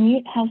daily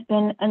commute has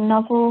been a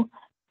novel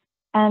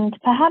and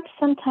perhaps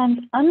sometimes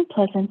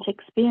unpleasant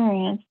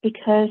experience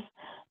because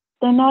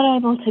they're not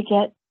able to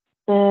get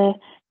the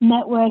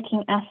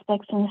networking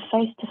aspects and the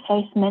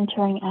face-to-face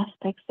mentoring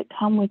aspects that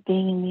come with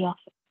being in the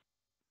office.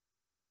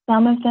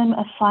 Some of them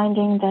are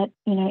finding that,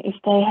 you know, if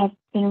they have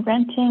been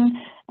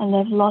renting and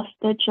they've lost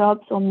their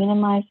jobs or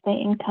minimized their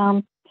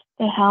income,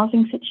 their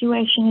housing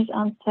situation is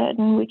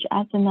uncertain, which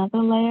adds another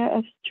layer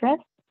of stress.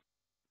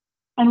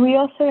 And we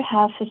also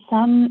have, for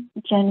some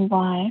Gen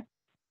Y,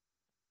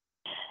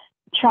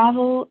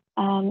 travel,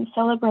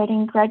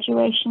 celebrating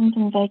graduations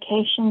and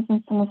vacations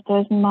and some of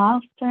those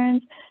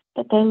milestones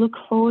that they look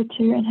forward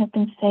to and have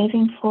been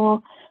saving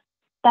for.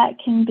 That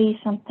can be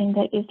something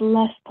that is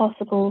less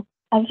possible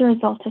as a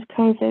result of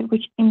COVID,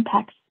 which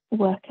impacts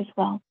work as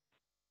well.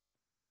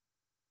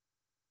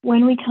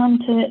 When we come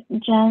to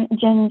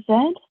Gen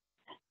Z,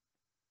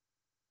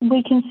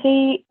 we can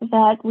see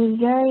that with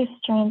various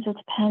strains of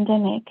the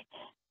pandemic,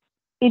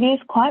 it is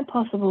quite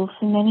possible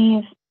for many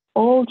of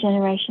all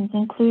generations,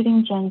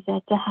 including Gen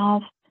Z, to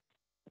have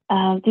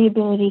the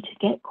ability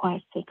to get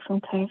quite sick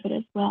from COVID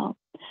as well.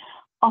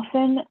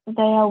 Often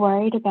they are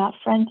worried about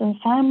friends and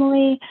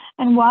family,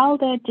 and while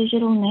they're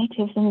digital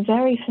natives and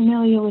very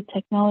familiar with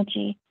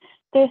technology,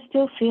 they're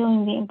still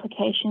feeling the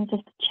implications of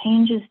the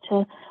changes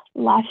to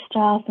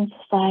lifestyles and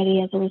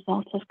society as a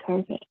result of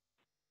COVID.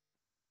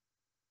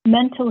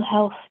 Mental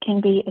health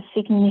can be a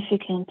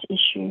significant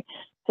issue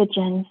for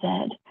Gen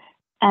Z,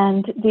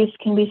 and this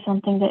can be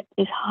something that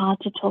is hard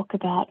to talk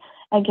about,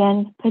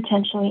 again,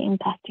 potentially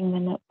impacting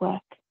them at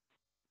work.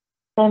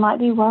 They might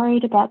be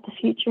worried about the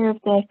future of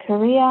their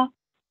career.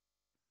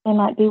 They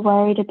might be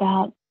worried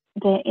about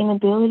their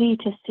inability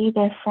to see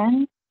their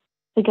friends,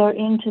 to go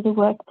into the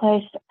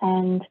workplace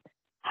and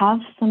have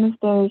some of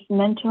those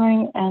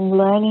mentoring and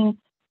learning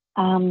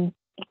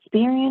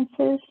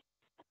experiences.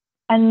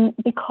 And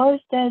because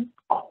they're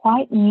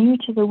quite new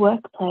to the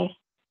workplace,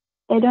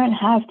 they don't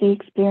have the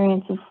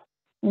experience of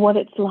what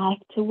it's like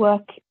to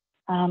work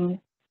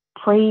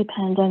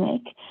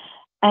pre-pandemic,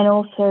 and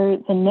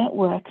also the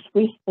networks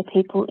with the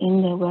people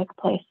in their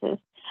workplaces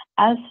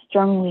as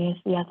strongly as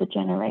the other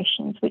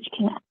generations, which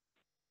can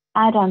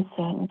add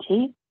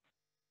uncertainty.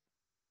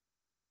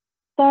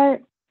 So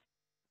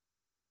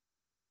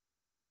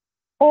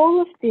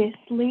all of this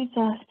leads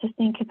us to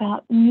think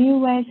about new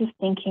ways of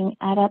thinking,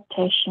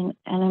 adaptation,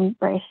 and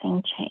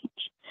embracing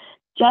change.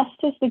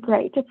 Just as the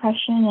Great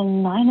Depression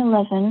and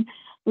 9/11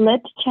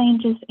 led to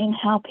changes in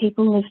how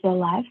people live their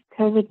life,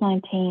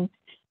 COVID-19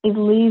 is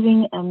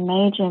leaving a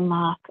major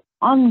mark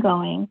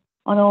ongoing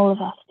on all of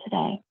us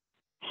today.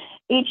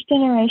 Each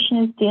generation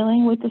is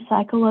dealing with the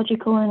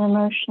psychological and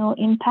emotional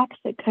impacts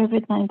that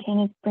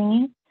COVID-19 is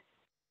bringing.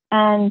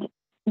 And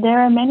there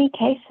are many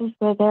cases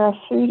where there are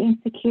food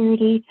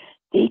insecurity,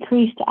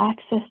 decreased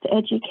access to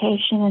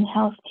education and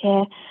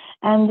healthcare,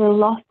 and the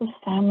loss of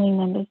family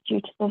members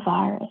due to the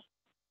virus.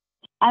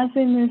 As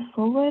we move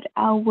forward,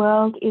 our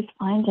world is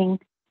finding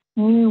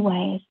new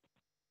ways,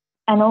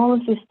 and all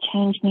of this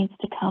change needs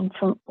to come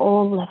from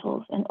all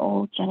levels and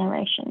all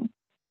generations.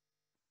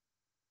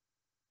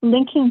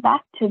 Linking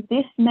back to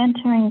this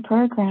mentoring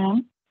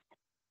program,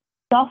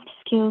 soft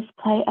skills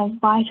play a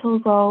vital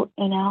role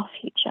in our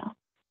future.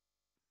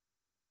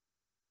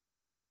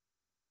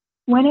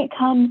 When it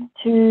comes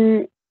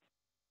to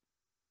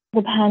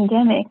the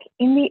pandemic,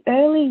 in the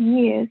early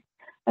years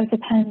of the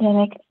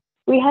pandemic,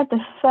 we had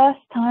the first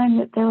time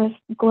that there was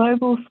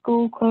global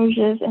school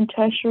closures and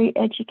tertiary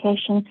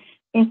education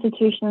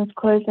institutions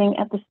closing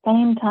at the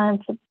same time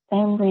for the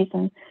same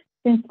reason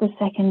since the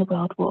Second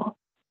World War.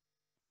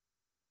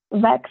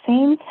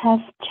 Vaccines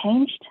have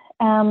changed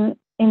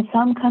in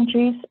some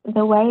countries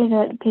the way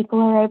that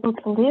people are able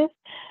to live,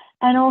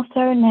 and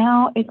also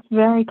now it's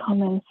very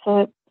common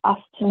for us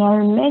to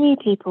know many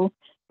people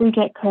who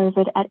get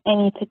COVID at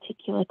any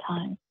particular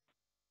time.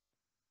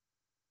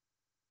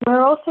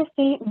 We're also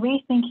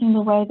rethinking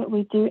the way that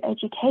we do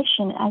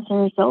education as a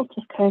result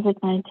of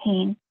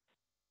COVID-19.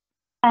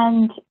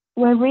 And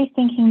we're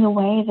rethinking the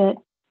way that,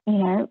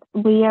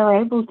 we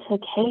are able to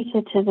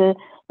cater to the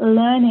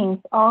learnings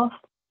of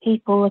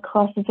people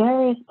across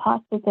various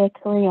parts of their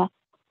career,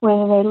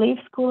 whether they leave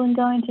school and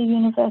go into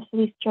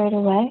university straight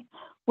away,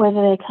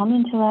 whether they come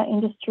into our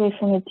industry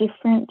from a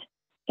different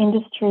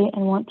industry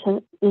and want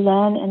to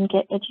learn and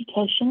get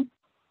education,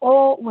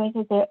 or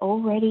whether they're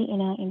already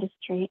in our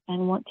industry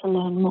and want to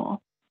learn more.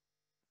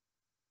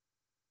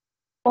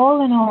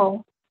 All in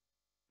all,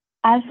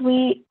 as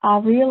we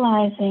are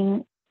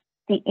realizing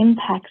the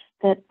impacts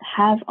that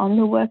have on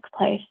the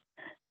workplace,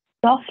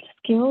 soft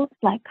skills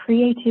like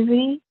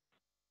creativity,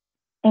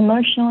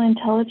 emotional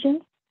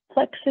intelligence,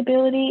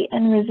 flexibility,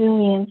 and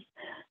resilience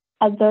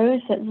are those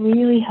that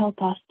really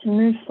help us to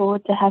move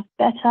forward to have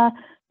better,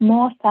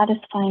 more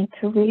satisfying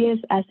careers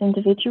as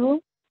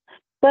individuals,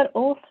 but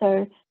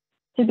also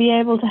to be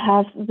able to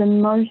have the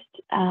most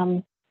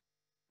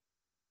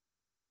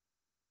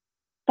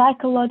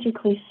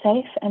psychologically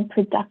safe and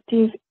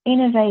productive,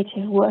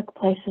 innovative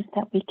workplaces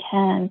that we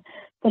can,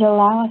 that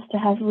allow us to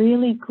have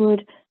really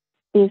good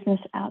business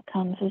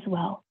outcomes as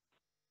well.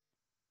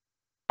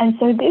 And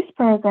so this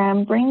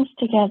program brings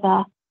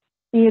together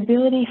the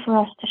ability for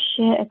us to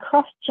share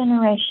across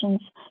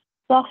generations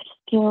soft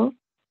skills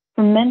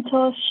from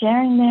mentors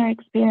sharing their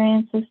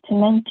experiences to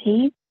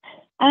mentees,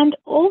 and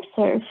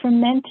also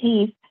from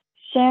mentees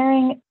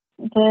sharing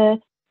the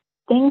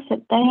things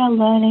that they are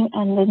learning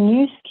and the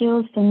new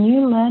skills, the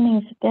new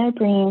learnings that they're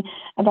bringing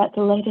about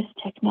the latest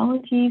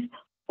technologies,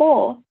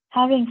 or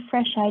having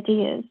fresh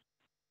ideas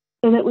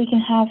so that we can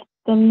have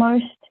the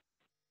most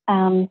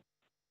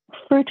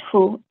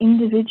fruitful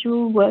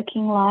individual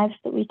working lives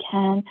that we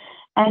can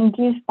and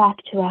give back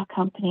to our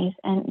companies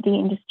and the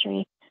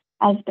industry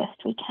as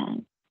best we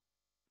can.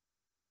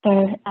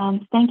 So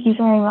thank you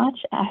very much.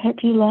 I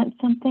hope you learned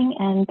something,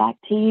 and back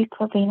to you,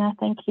 Corbina.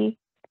 Thank you.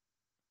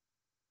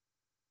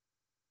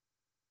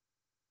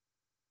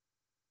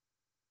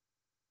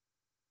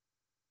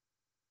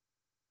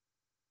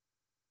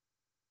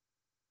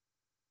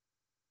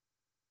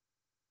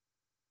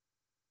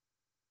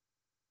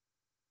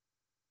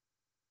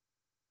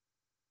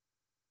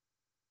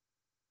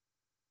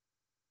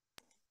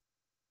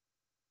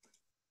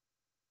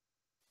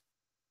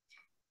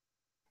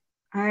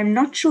 I'm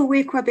not sure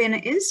where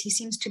Kwabena is. He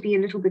seems to be a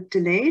little bit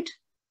delayed.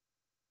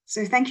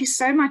 So thank you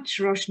so much,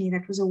 Roshni.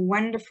 That was a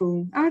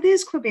wonderful, oh,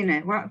 there's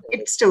Kwabena. Well,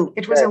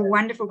 it was a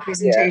wonderful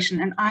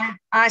presentation, and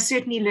I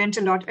certainly learned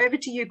a lot. Over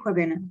to you,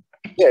 Kwabena.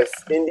 Yes,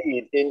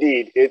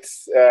 indeed.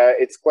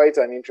 It's quite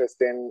an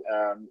interesting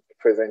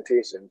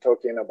presentation,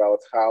 talking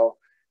about how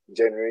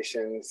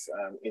generations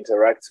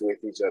interact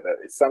with each other.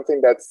 It's something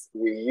that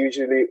we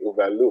usually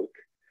overlook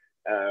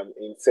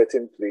in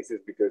certain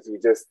places because we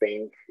just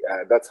think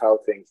that's how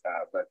things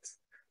are, but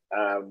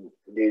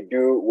they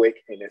do work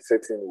in a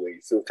certain way.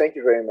 So thank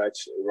you very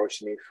much,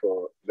 Roshni,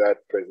 for that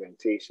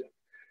presentation.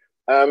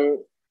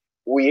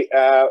 We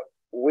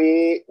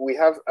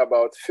have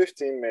about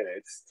 15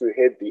 minutes to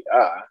hit the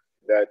hour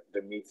that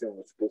the meeting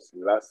was supposed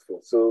to last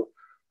for. So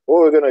what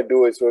we're going to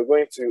do is we're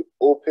going to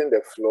open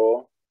the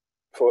floor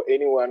for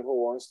anyone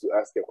who wants to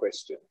ask a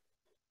question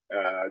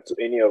to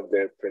any of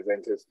the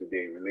presenters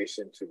today in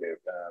relation to the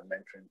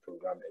mentoring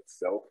program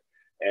itself.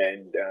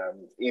 And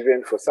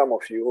even for some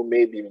of you who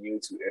may be new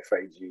to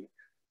FIG,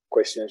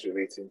 questions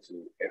relating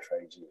to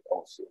FIG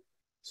also.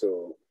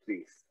 So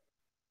please.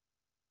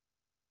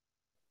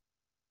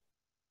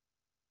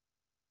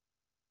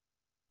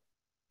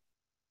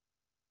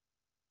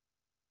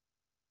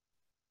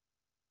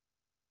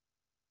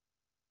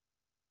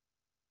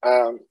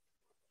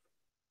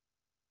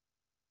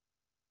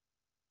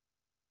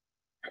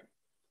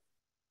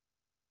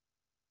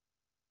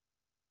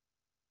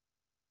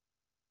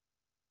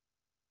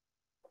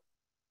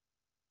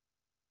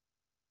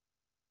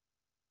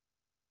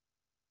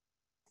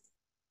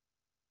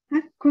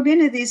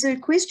 Kwabena, there's a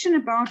question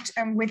about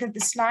whether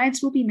the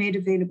slides will be made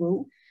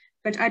available,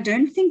 but I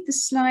don't think the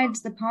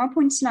slides, the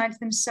PowerPoint slides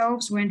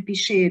themselves won't be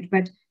shared,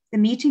 but the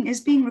meeting is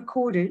being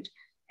recorded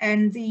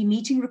and the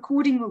meeting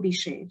recording will be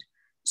shared.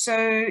 So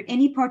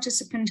any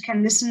participant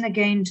can listen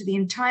again to the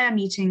entire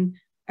meeting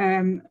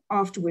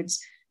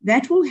afterwards.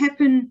 That will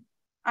happen,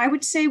 I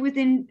would say,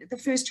 within the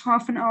first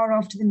half an hour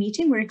after the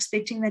meeting. We're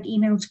expecting that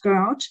email to go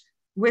out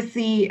with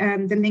the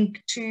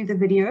link to the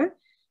video,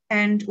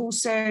 and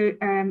also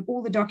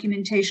all the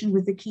documentation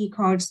with the key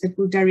cards that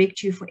will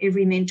direct you for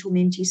every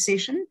mentor-mentee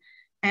session,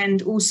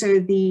 and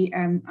also the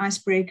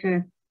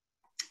icebreaker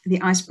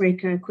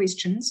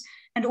questions.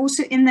 And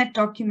also in that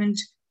document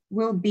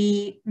will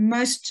be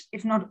most,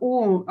 if not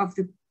all,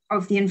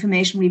 of the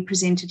information we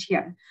presented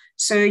here.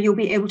 So you'll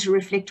be able to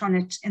reflect on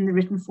it in the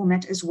written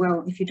format as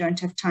well if you don't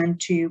have time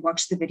to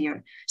watch the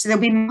video. So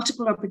there'll be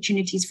multiple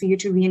opportunities for you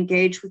to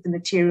re-engage with the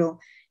material.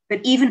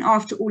 But even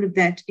after all of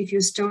that, if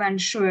you're still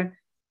unsure,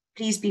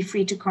 please be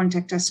free to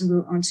contact us and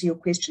we'll answer your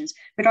questions.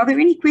 But are there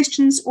any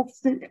questions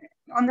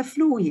on the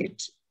floor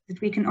yet that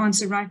we can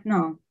answer right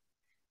now?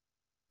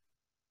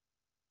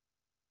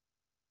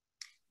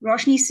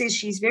 Roshni says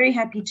she's very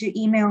happy to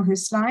email her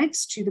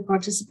slides to the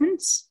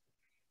participants.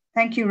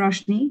 Thank you,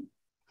 Roshni.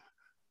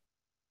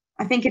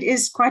 I think it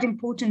is quite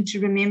important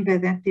to remember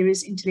that there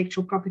is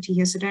intellectual property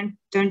here, so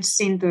don't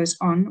send those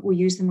on or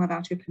use them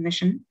without her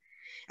permission.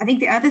 I think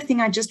the other thing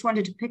I just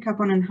wanted to pick up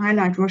on and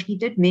highlight, Roshni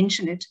did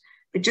mention it,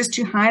 but just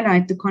to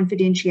highlight the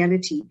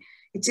confidentiality,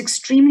 it's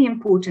extremely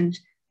important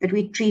that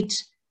we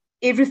treat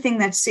everything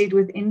that's said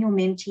within your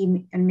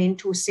mentee and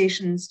mentor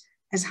sessions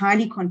as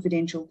highly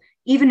confidential.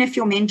 Even if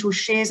your mentor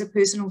shares a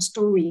personal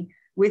story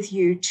with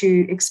you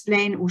to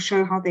explain or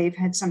show how they've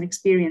had some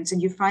experience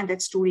and you find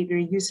that story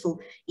very useful,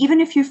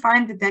 even if you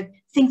find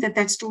think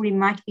that story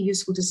might be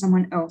useful to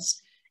someone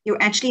else,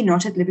 you're actually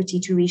not at liberty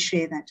to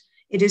reshare that.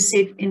 It is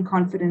said in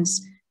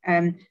confidence.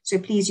 So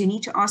please, you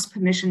need to ask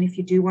permission if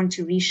you do want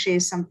to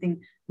reshare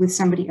something with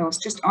somebody else.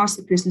 Just ask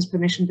the person's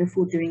permission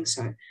before doing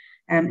so.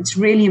 It's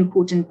really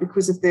important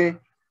because of the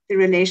the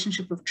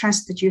relationship of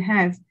trust that you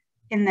have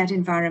in that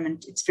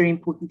environment, it's very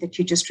important that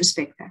you just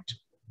respect that.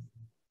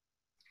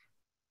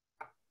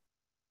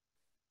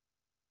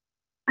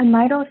 I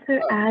might also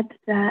add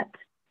that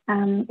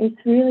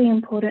it's really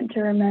important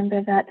to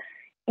remember that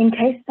in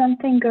case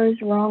something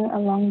goes wrong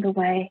along the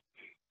way,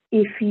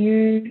 if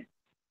you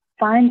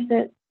find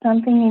that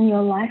something in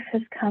your life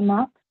has come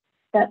up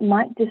that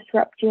might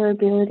disrupt your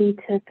ability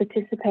to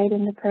participate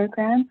in the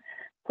program,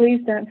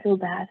 please don't feel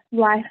bad.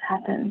 Life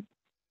happens.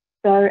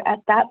 So at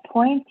that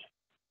point,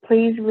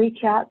 please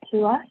reach out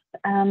to us.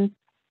 In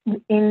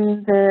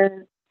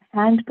the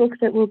handbook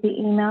that will be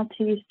emailed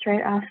to you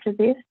straight after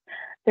this,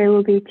 there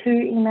will be 2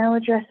 email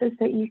addresses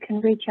that you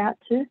can reach out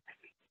to.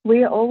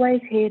 We are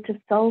always here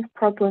to solve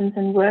problems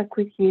and work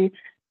with you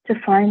to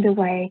find a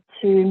way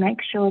to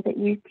make sure that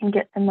you can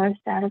get the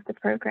most out of the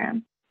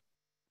program.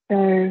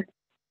 So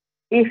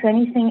if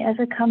anything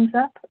ever comes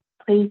up,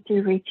 please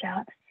do reach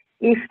out.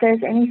 If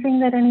there's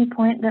anything at any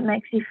point that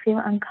makes you feel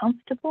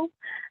uncomfortable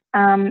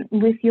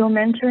with your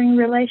mentoring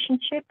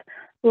relationship,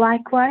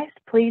 likewise,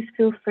 please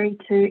feel free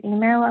to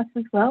email us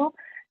as well,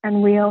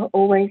 and we are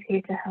always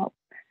here to help.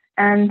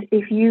 And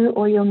if you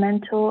or your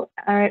mentor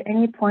are at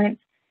any point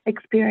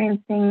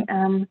experiencing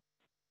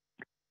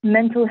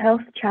mental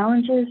health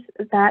challenges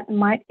that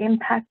might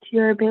impact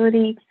your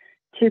ability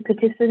to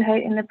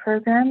participate in the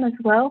program as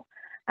well,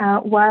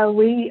 while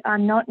we are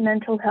not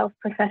mental health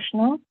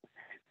professionals,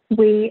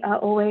 we are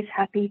always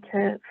happy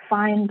to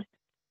find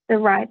the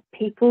right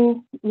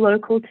people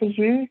local to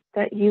you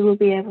that you will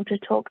be able to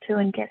talk to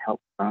and get help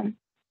from.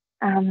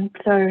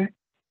 So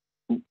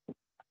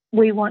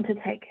we want to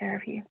take care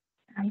of you.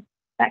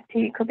 Back to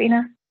you,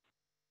 Kobina.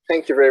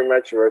 Thank you very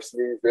much,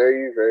 Roshni.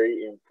 Very,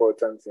 very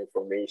important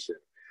information.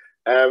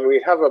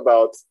 We have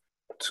about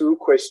 2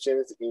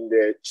 questions in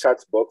the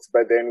chat box,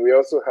 but then we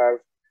also have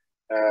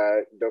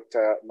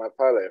Dr.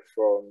 Mapale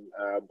from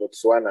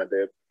Botswana,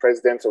 the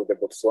president of the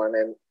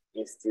Botswanan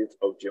Institute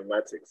of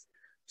Geomatics.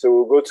 So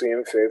we'll go to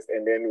him first,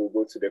 and then we'll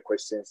go to the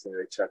questions in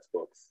the chat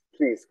box.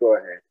 Please go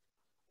ahead.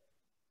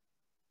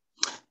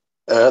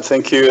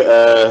 Thank you,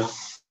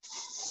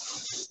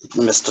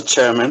 Mr.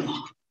 Chairman.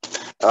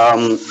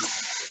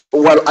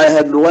 Well, I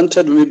had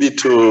wanted maybe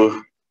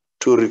to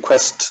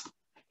request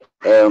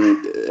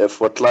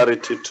for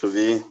clarity to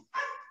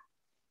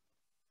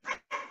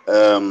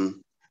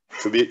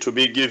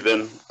be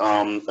given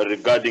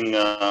regarding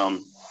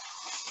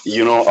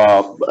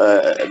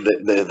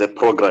the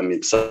program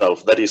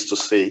itself. That is to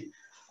say,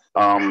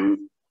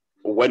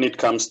 when it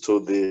comes to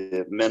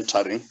the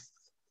mentoring,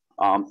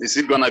 is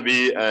it going to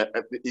be?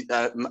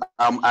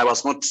 I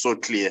was not so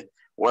clear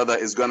whether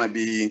it's going to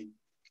be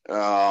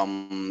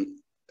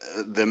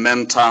the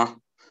mentor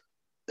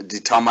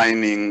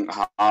determining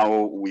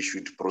how we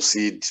should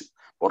proceed,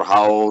 or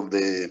how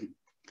the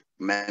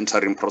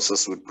mentoring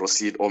process would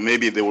proceed, or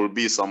maybe there will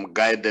be some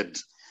guided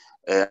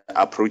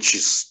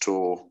approaches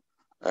to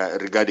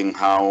regarding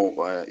how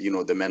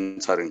the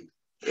mentoring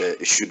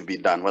should be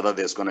done, whether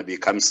there's going to be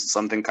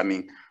something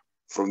coming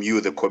from you,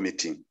 the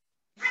committee.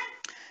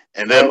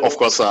 And then, of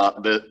course, I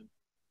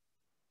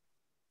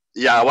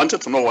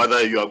wanted to know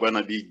whether you are going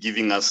to be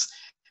giving us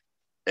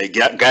a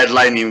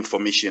guideline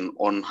information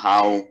on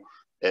how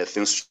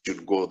things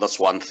should go. That's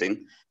one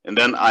thing. And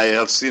then I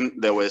have seen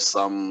there were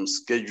some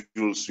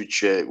schedules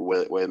which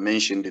were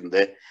mentioned in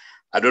there.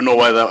 I don't know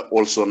whether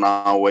also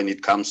now when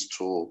it comes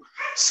to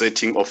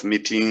setting of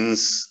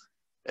meetings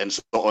and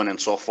so on and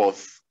so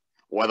forth,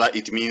 whether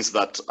it means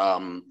that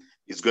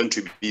it's going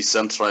to be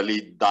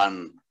centrally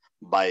done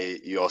by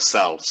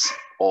yourselves,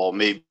 or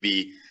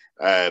maybe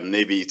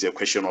it's a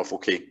question of,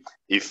 okay,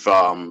 if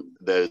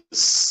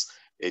there's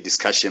a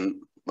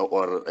discussion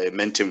or a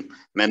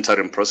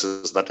mentoring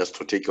process that has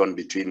to take on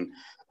between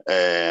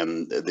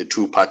the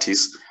 2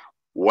 parties,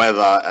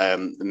 whether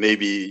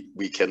maybe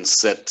we can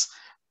set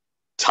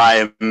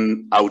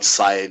time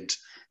outside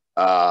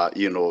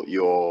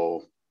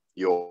your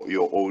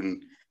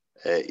own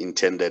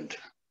intended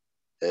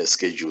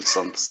schedule,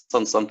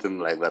 something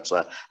like that.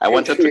 So I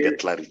wanted to get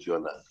clarity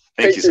on that.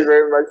 Thank you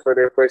very much for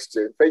the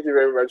question. Thank you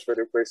very much for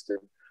the question.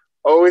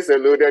 Always a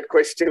loaded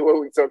question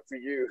when we talk to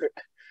you.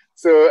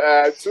 So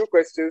 2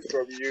 questions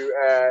from you.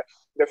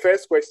 The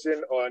first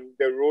question on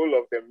the role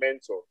of the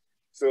mentor.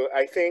 So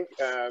I think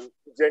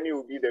Jenny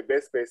will be the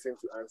best person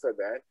to answer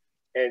that.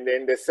 And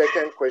then the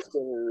second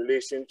question in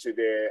relation to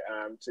the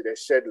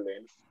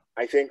scheduling,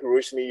 I think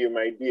Roshni, you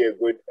might be a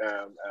good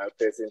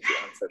person to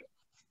answer that.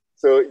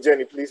 So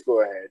Jenny, please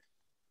go ahead.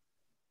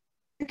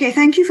 Okay,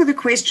 thank you for the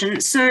question.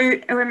 So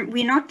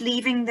we're not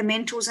leaving the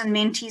mentors and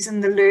mentees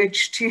in the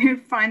lurch to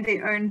find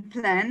their own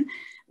plan.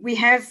 We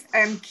have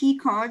key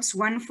cards,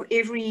 one for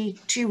every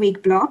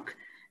 2-week block.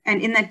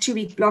 And in that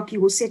 2-week block,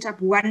 you will set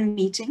up 1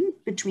 meeting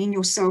between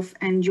yourself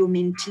and your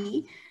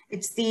mentee.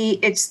 It's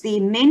the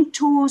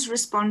mentor's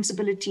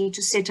responsibility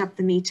to set up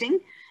the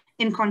meeting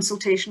in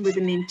consultation with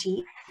the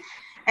mentee.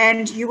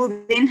 And you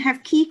will then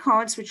have key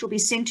cards, which will be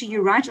sent to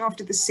you right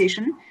after the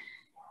session.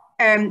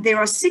 There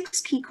are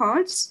 6 key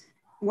cards,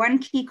 1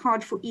 key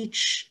card for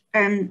each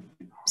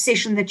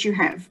session that you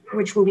have,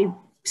 which will be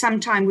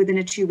sometime within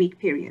a 2-week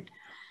period.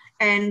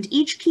 And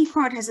each key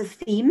card has a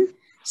theme.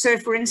 So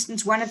for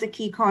instance, one of the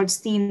key cards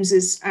themes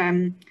is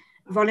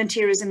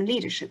volunteerism and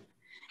leadership.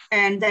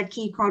 And that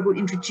key card will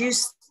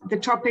introduce the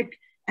topic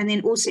and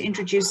then also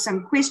introduce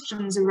some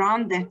questions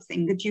around that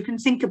thing that you can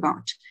think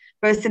about.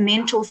 Both the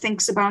mentor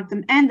thinks about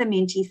them and the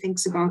mentee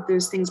thinks about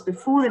those things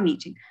before the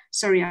meeting.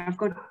 Sorry, I've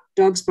got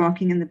dogs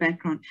barking in the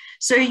background.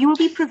 So you will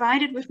be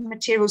provided with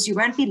materials. You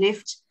won't be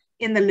left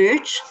in the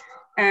lurch.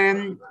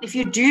 If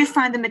you do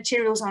find the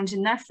materials aren't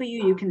enough for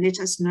you, you can let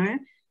us know.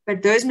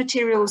 But those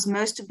materials,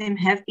 most of them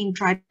have been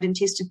tried and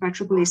tested by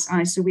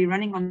SSSI. So we're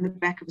running on the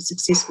back of a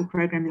successful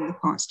program in the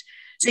past.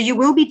 So you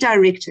will be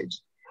directed.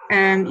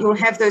 You'll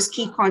have those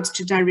key cards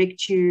to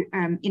direct you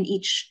in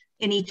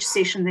each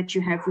session that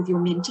you have with your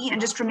mentee. And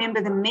just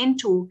remember, the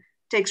mentor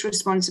takes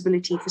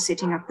responsibility for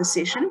setting up the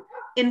session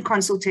in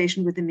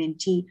consultation with the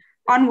mentee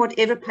on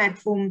whatever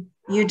platform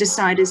you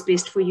decide is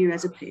best for you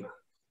as a pair.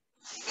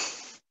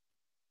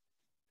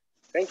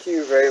 Thank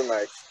you very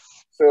much.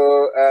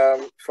 So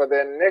for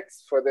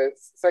the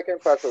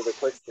second part of the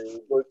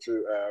question, we'll go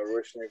to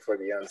Roshni for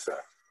the answer.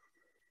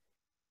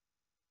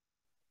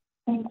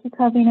 Thank you,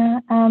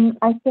 Kavina.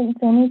 I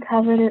think Jenny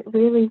covered it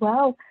really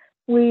well.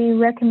 We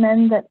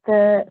recommend that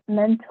the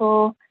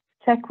mentor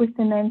check with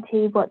the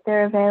mentee what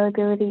their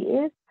availability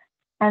is,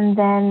 and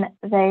then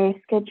they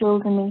schedule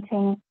the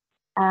meeting,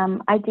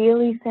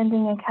 ideally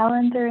sending a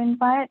calendar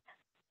invite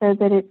so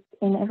that it's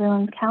in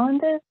everyone's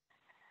calendars,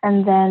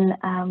 and then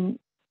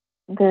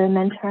the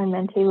mentor and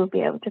mentee will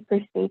be able to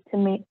proceed to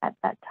meet at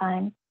that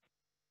time.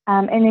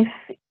 And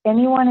if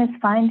anyone is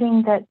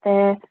finding that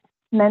their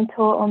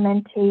mentor or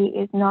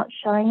mentee is not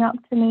showing up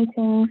to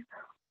meetings,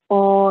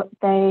 or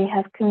they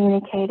have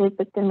communicated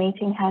but the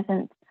meeting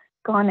hasn't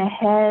gone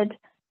ahead,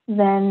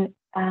 then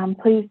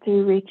please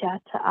do reach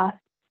out to us,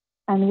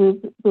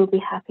 and we'll be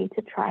happy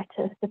to try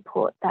to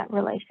support that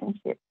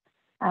relationship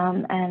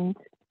and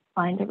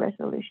find a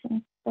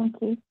resolution. Thank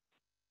you.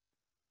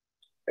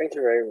 Thank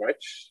you very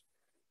much.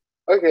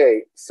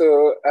 Okay,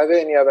 so are there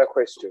any other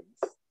questions?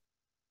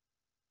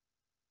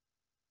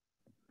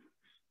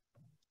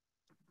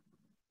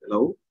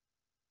 Hello?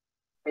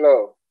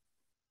 Hello.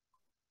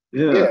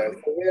 Yeah.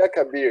 Yeah,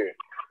 Kabir.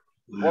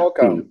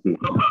 Welcome.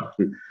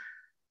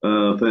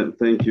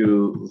 Thank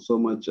you so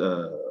much,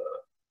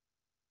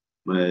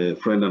 my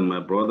friend and my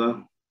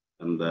brother,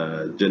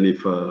 and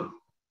Jennifer,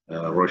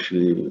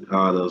 Roshni,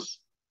 others.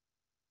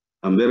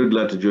 I'm very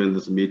glad to join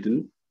this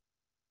meeting,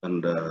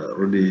 and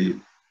really,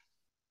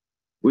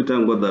 we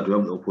thank God that we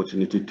have the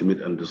opportunity to meet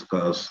and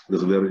discuss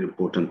this very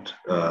important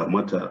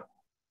matter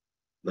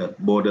that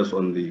borders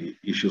on the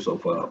issues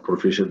of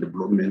professional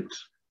development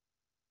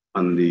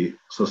and the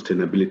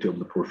sustainability of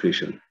the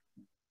profession.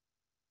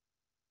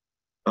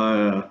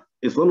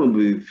 It's one of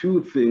the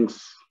few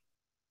things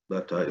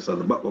that is at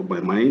the back of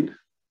my mind.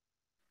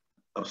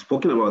 I've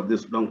spoken about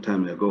this a long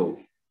time ago,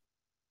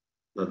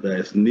 that there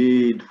is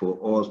need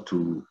for us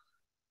to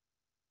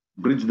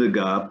bridge the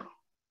gap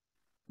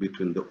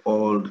between the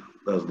old,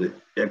 that's the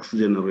X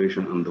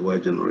generation, and the Y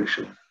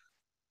generation,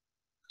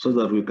 so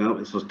that we can have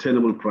a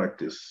sustainable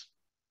practice.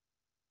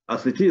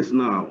 As it is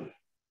now,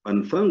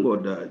 and thank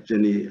God that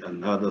Jenny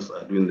and others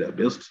are doing their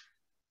best,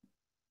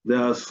 there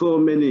are so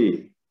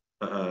many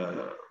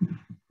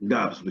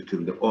gaps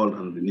between the old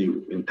and the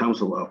new in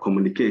terms of our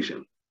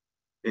communication,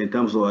 in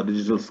terms of our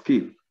digital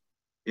skill,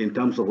 in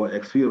terms of our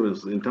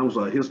experience, in terms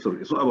of our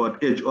history. It's not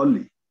about age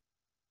only.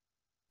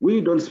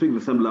 We don't speak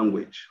the same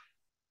language.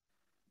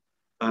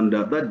 And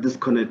that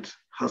disconnect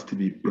has to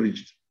be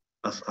bridged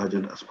as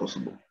urgent as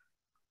possible.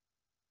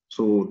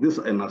 So this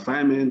is an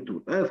assignment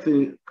to, I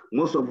think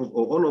most of us,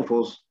 or all of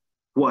us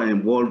who are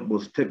involved,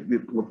 must take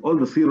it with all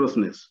the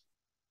seriousness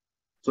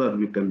so that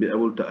we can be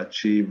able to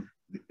achieve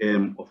the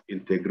aim of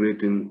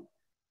integrating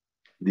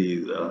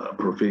the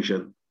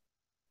profession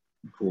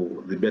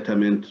for the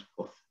betterment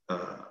of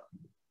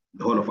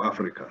the whole of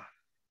Africa.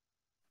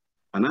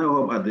 And I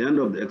hope at the end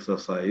of the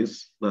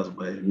exercise, that's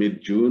by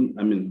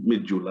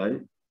mid-July,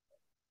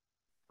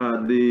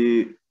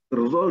 the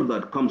result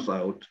that comes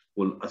out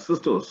will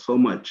assist us so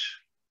much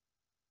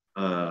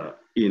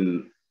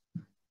in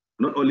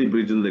not only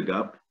bridging the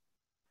gap,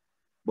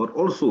 but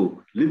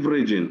also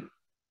leveraging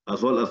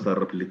as well as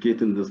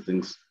replicating these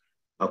things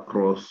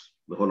across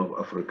the whole of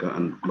Africa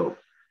and globe.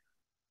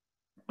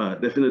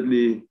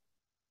 Definitely,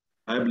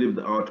 I believe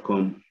the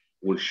outcome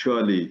will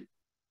surely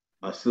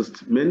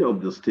assist many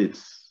of the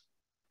states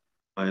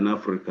in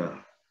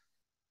Africa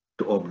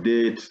to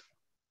update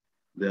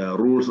their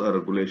rules and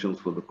regulations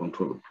for the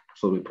control of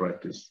survey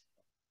practice.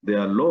 There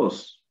are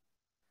laws,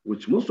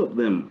 which most of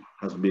them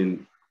has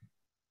been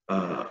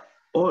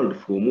old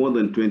for more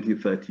than 20,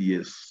 30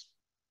 years.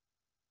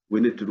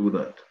 We need to do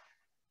that.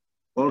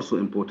 Also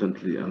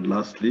importantly, and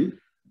lastly,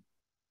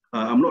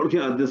 I'm not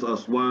looking at this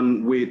as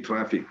one-way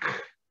traffic,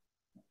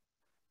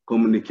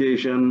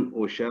 communication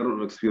or sharing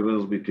of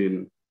experience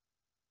between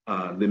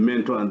the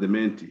mentor and the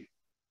mentee.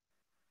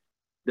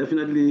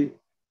 Definitely,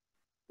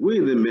 we,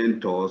 the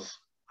mentors,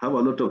 have a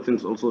lot of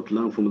things also to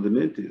learn from the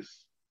mentees.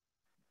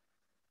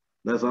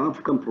 There's an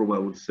African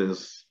proverb which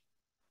says,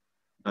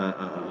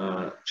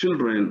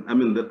 children, I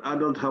mean, that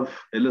adults have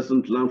a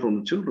lesson to learn from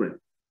the children.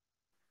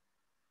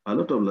 A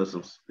lot of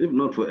lessons. If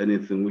not for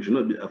anything, we should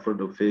not be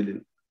afraid of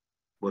failing,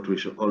 but we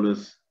should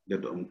always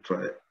get on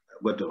try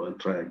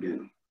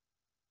again.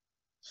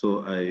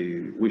 So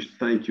I wish to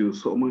thank you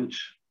so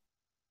much,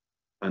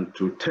 and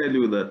to tell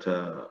you that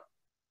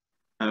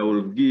I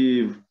will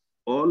give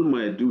all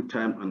my due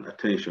time and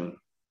attention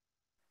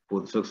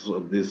for the success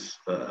of this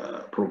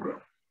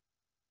program.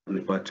 And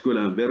in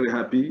particular, I'm very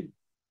happy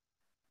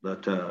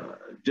that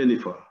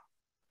Jennifer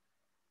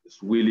is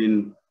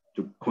willing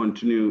to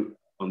continue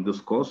on this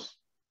course,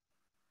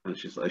 and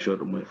she's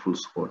assured of my full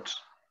support.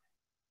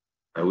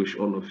 I wish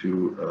all of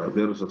you a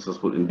very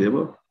successful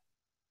endeavor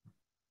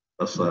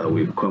as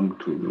we come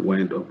to the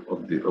wind up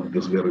of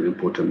this very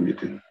important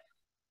meeting.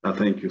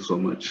 Thank you so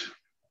much.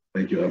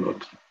 Thank you a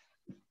lot.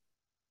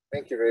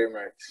 Thank you very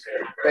much.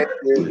 Thank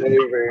you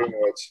very, very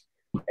much.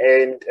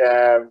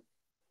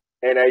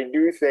 And I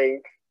do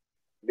think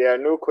there are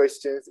no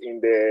questions in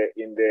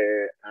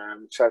the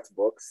chat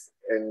box,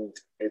 and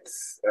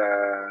it's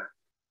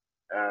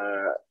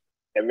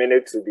a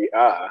minute to the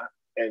hour,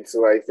 and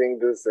so I think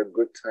this is a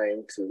good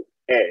time to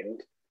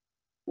end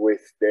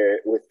with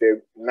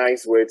the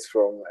nice words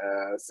from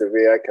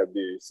Surveyor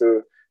Kabir.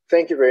 So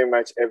thank you very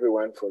much,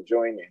 everyone, for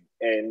joining,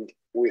 and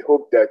we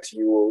hope that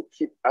you will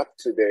keep up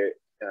to the.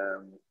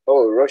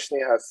 Oh,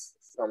 Roshni has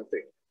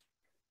something.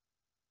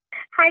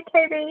 Hi,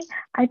 Katie.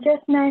 I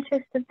just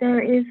noticed that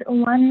there is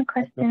one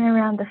question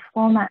around the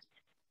format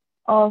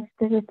of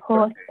the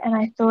report, and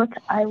I thought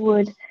I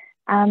would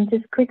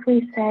just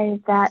quickly say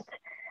that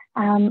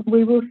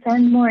we will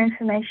send more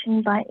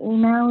information by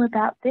email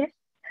about this.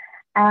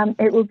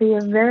 It will be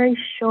a very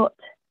short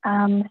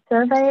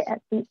survey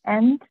at the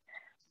end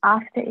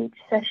after each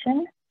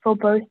session for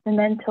both the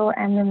mentor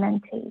and the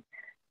mentee.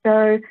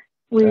 So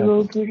we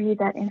will give you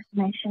that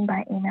information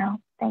by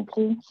email. Thank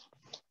you.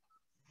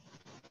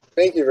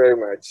 Thank you very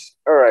much.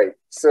 All right.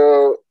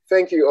 So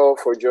thank you all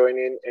for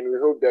joining, and we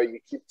hope that you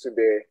keep to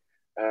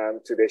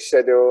the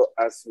schedule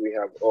as we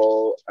have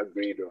all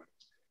agreed on.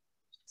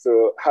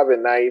 So have a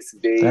nice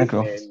day. Thank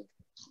you. And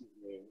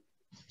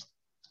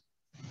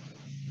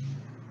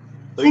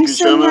Thanks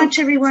so much,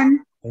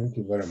 everyone. Thank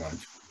you very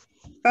much.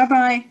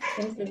 Bye-bye.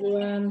 Thanks,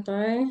 everyone.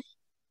 Bye.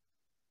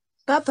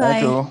 Thank Bye-bye.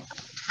 you.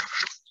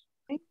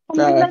 And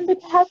remember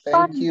to have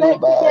fun. Thank you.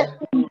 Don't Bye.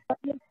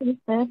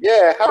 forget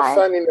yeah, have Bye.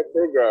 fun in the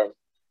program.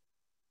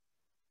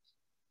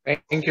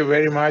 Thank you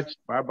very much.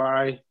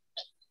 Bye-bye.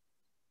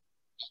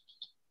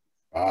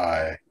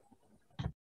 Bye.